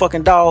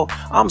motherfucking dog.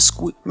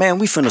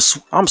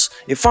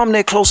 If I'm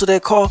that close to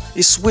that car,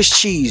 it's Swiss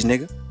cheese,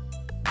 nigga.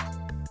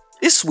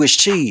 It's Swiss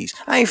cheese.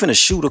 I ain't finna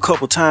shoot a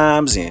couple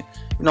times and,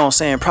 you know what I'm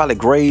saying, probably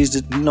grazed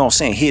it, you know what I'm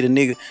saying, hit a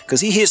nigga.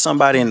 Cause he hit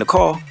somebody in the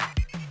car.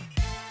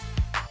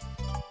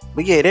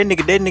 But yeah, that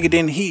nigga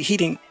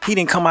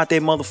didn't come out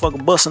that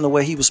motherfucker busting the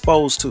way he was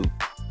supposed to.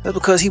 That's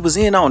because he was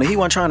in on it. He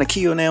wasn't trying to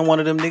kill now one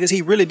of them niggas.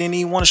 He really didn't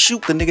even want to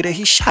shoot the nigga that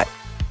he shot.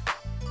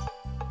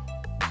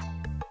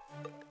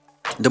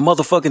 The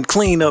motherfucking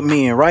cleanup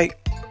men, right?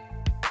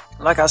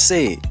 Like I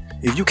said,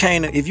 if you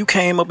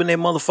came up in that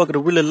motherfucker to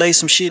really lay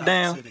some shit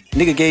down,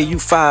 nigga gave you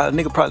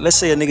let's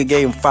say a nigga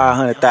gave him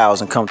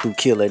 500,000, come through,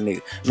 kill that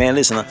nigga. Man,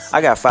 listen,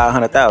 I got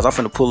 500,000. I'm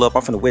finna pull up.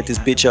 I'm finna wet this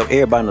bitch up.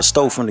 Everybody in the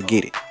store finna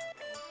get it.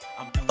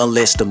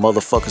 Unless the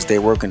motherfuckers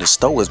that work in the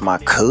store is my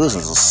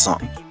cousins or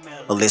something.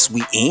 Unless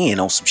we in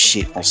on some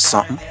shit on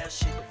something.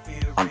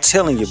 I'm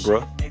telling you,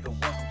 bro.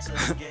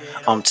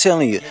 I'm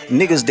telling you,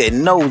 niggas that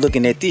know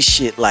looking at this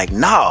shit like,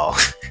 nah,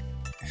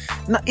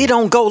 it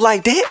don't go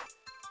like that.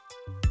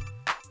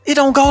 It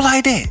don't go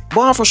like that.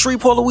 Boy, I'm from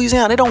Shreveport,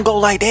 Louisiana. It don't go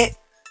like that.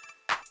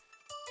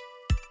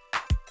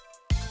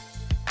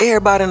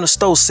 Everybody in the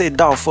store set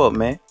Dolph up,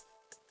 man.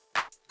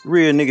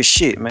 Real nigga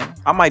shit, man.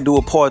 I might do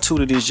a part 2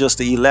 to this just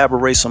to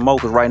elaborate some more,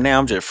 cause right now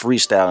I'm just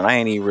freestyling. I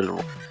ain't even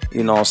really,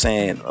 you know what I'm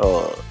saying,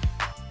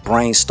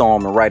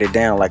 brainstorm and write it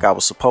down like I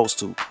was supposed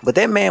to. But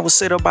that man was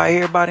set up by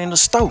everybody in the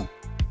store.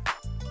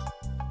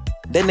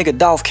 That nigga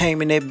Dolph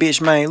came in that bitch,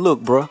 man.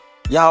 Look, bro,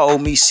 y'all owe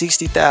me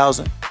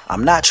 60,000.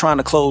 I'm not trying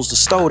to close the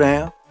store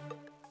down.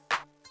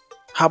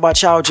 How about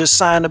y'all just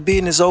sign the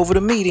business over to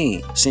me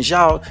then? Cause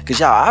y'all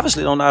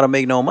obviously don't know how to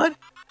make no money.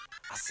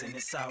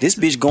 This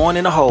bitch going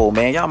in the hole,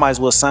 man. Y'all might as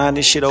well sign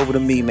this shit over to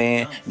me,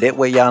 man. That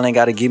way y'all ain't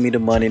gotta give me the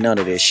money, none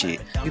of that shit.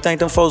 You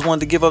think them folks wanted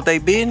to give up their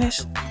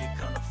business?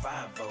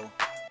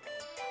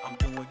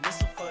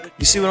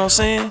 You see what I'm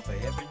saying?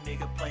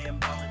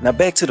 Now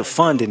back to the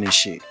funding and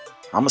shit.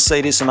 I'ma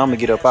say this and I'ma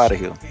get up out of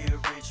here.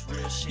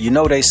 You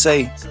know they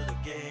say,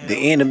 the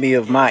enemy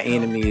of my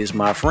enemy is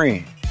my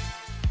friend.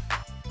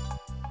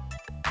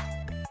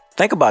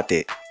 Think about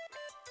that.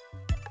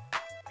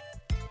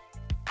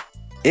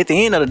 At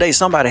the end of the day,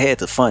 somebody had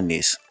to fund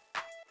this.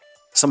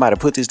 Somebody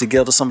put this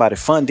together. Somebody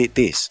funded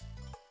this.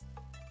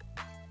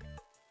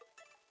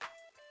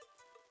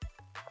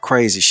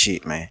 Crazy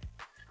shit, man.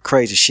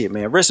 Crazy shit,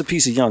 man. Rest in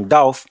peace of young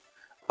Dolph.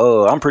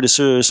 I'm pretty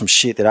sure there's some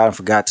shit that I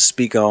forgot to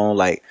speak on.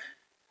 Like,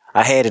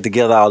 I had it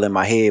together all in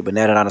my head, but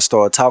now that I done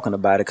started talking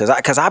about it, cause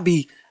I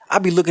be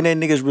looking at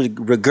niggas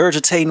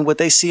regurgitating what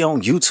they see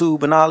on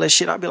YouTube and all that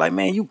shit. I be like,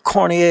 man, you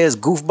corny ass,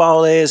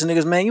 goofball ass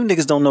niggas, man. You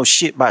niggas don't know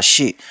shit about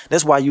shit.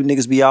 That's why you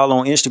niggas be all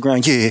on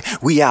Instagram. Yeah,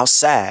 we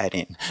outside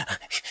and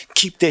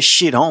keep that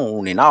shit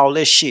on and all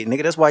that shit,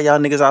 nigga. That's why y'all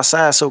niggas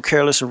outside so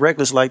careless and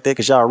reckless like that,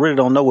 cause y'all really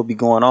don't know what be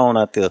going on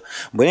out there.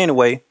 But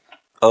anyway,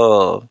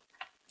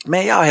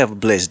 man, y'all have a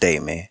blessed day,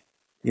 man.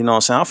 You know what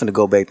I'm saying? I'm finna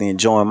go back there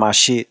enjoying my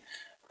shit.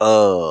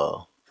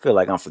 Feel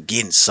like I'm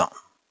forgetting something.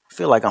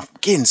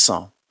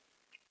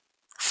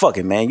 Fuck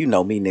it, man. You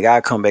know me, nigga.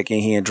 I come back in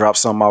here and drop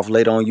something off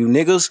later on you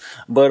niggas.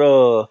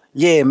 But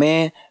yeah,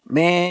 man,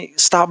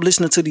 stop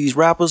listening to these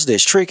rappers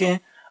that's tricking.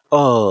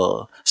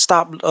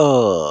 Stop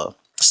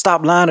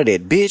lying to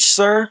that bitch,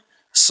 sir.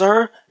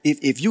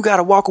 If you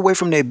gotta walk away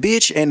from that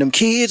bitch and them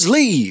kids,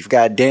 leave.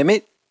 God damn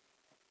it.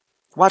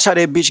 Watch how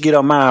that bitch get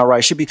her mind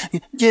right. She be,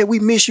 yeah, we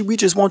miss you. We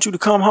just want you to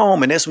come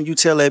home. And that's when you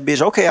tell that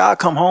bitch, okay, I'll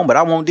come home, but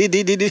I won't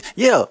this.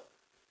 Yeah.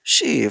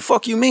 Shit,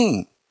 fuck you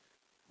mean.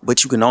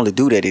 But you can only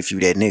do that if you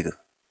that nigga.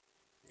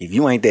 If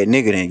you ain't that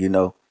nigga, then, you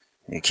know,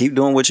 and keep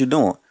doing what you're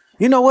doing.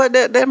 You know what?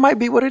 That might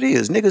be what it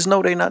is. Niggas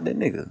know they not that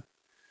nigga.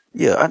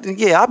 Yeah,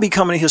 I be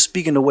coming in here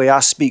speaking the way I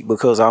speak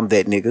because I'm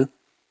that nigga.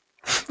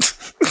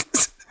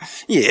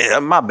 Yeah,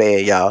 my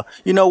bad, y'all.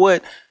 You know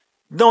what?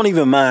 Don't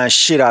even mind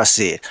shit I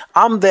said.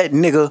 I'm that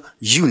nigga,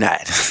 you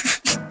not.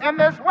 In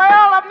this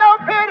world of no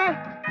pity,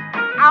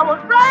 I was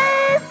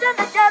raised in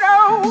the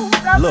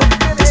ghetto.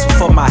 Look, this was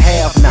for my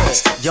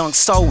have-nots, young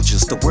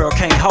soldiers. The world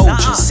can't hold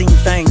you. Seen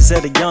things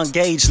at a young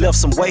age, left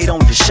some weight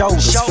on your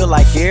shoulders. Feel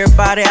like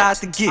everybody out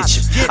to get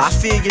you. I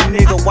feel your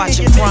nigga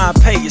watching crime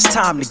pay. It's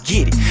time to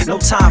get it. No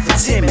time for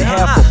timid.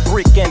 Half a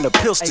brick and a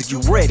pistol. You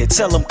ready?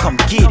 Tell them come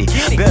get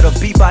it. Better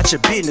be about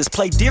your business.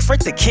 Play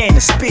different. The can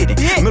is spitting.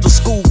 Middle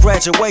school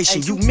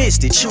graduation, you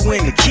missed it. You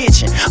in the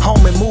kitchen.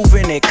 Home and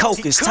moving that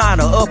coke. It's time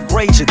to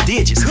upgrade your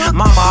digits.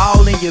 Mama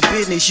all in your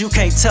business. You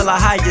can't tell her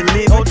how you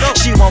living.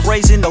 She wasn't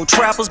raising no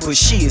trappers, but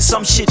shit,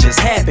 some shit just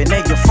happened.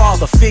 And your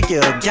father figure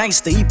a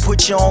gangster, he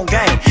put you on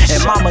game.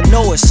 And mama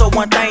know it, so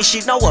one thing she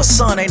know, her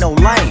son ain't no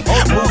lame.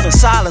 Move in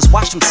silence,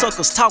 watch them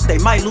suckers talk, they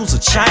might lose a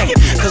chain.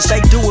 Cause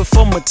they do it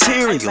for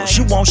materials,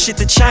 you want shit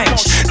to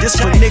change. This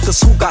for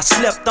niggas who got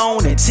slept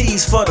on and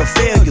teased for the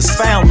failures.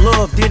 Found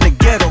loved in the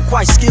ghetto,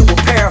 quite skilled with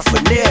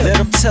paraphernalia. Let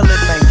them tell it,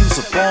 man, you's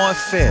a born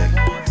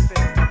failure.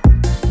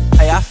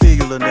 Hey, I feel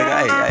you, little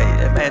nigga.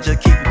 Hey, man,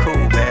 just keep it cool,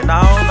 man. No,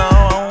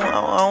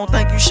 I don't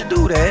think you should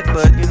do that.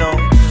 But, you know,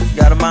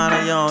 you got a mind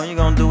of your own. You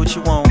gonna do what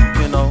you want,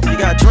 you know. You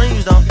got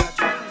dreams, don't you?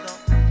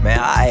 Man,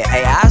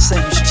 I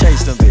say you should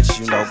chase them bitches,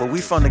 you know. But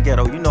we from the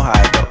ghetto, you know how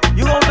it go.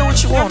 You gonna do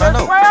what you want, I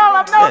know.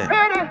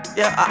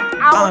 Yeah,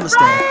 I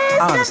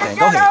understand.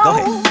 Go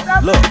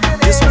ahead. Look,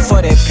 this one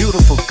for that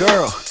beautiful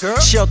girl.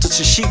 Sheltered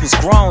till she was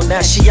grown,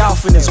 now she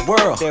off in this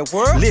world.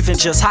 Living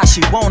just how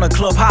she wanna,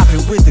 club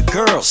hopping with the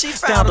girls.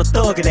 Found a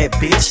thug in that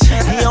bitch.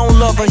 He don't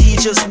love her, he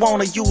just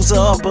wanna use her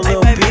up a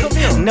little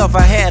bit.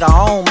 Never had her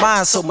own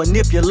mind, so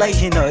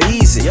manipulating her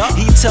easy.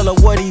 He tell her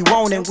what he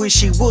want and wish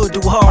he would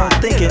do her own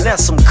thinking.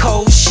 That's some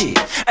cold shit.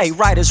 Hey,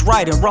 right is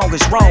right and wrong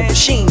is wrong, but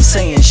she ain't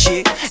saying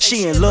shit.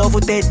 She in love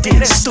with that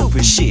dick,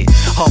 stupid shit.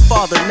 Her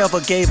father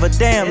never gave a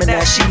damn, and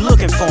now she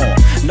looking for him.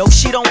 No,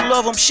 she don't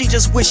love him, she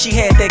just wish she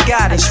had that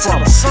guidance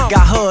from him.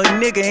 Got her a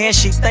nigga and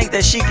she think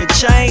that she can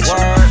change him.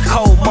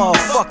 Cold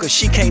motherfucker,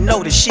 she can't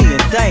know that she in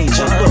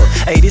danger. Look,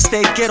 hey, this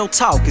that ghetto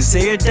talk is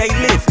everyday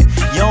living.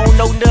 You don't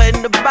know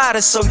nothing about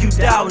it, so you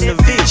doubting the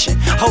vision.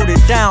 Hold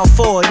it down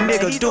for a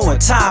nigga doing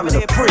time in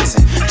a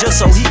prison, just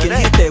so he can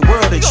hit that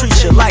world and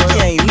treat you like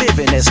you ain't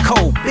living. That's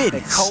cold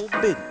business. Cold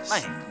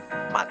business.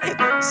 My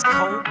nigga, it's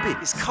cold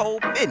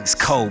business. It's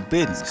cold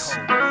business.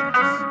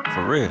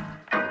 For real.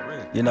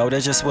 You know,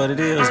 that's just what it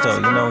is, though.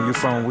 You know,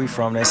 we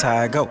from, that's how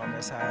I go.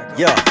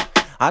 Yeah.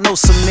 I know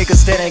some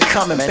niggas that ain't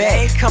coming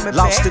back.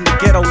 Lost in the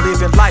ghetto,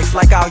 living life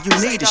like all you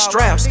need is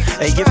straps.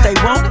 Hey, if they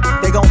want it,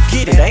 they gon'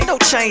 get it. Ain't no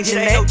changing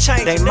that.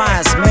 They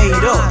minds made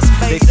up.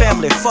 They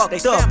family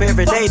fucked up.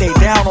 Every day they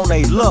down on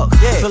they luck.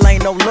 Feel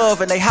ain't no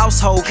love in they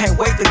household, can't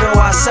wait to go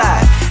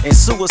outside. And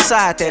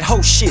suicide, that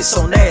whole shit,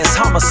 so ass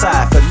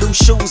homicide. For new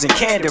shoes and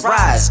candy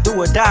rides,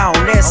 do or die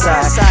on that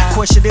side.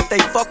 Question if they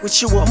fuck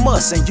with you a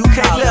must, and you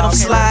can't let them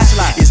slide.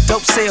 It's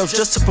dope sales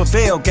just to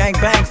prevail, gang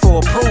bang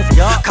for approval.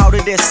 Caught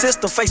it that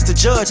sister, face the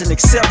judge and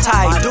accept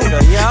how he do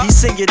it. He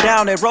send you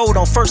down that road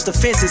on first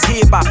offenses,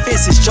 hid by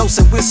fences,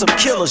 josing with some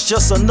killers,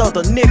 just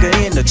another nigga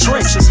in the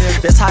trenches.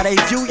 That's how they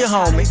view you,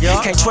 homie.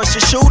 Can't trust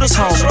your shooters,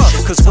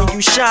 homie. Cause when you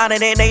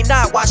shining and they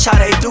not, watch how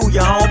they do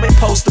you, homie.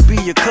 Supposed to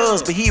be your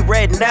cuz, but he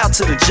ratting out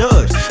to the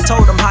judge.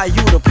 Told him how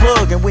you the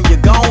plug, and when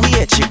you're gone, he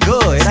at your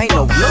good. It ain't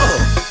no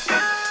love.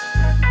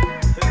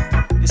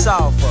 It's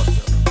all fucked up.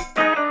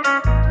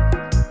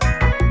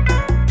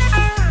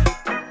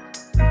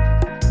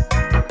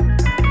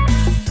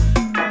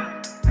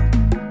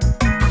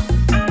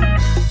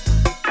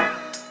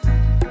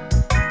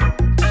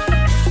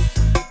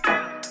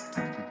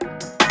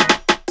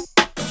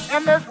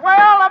 In this world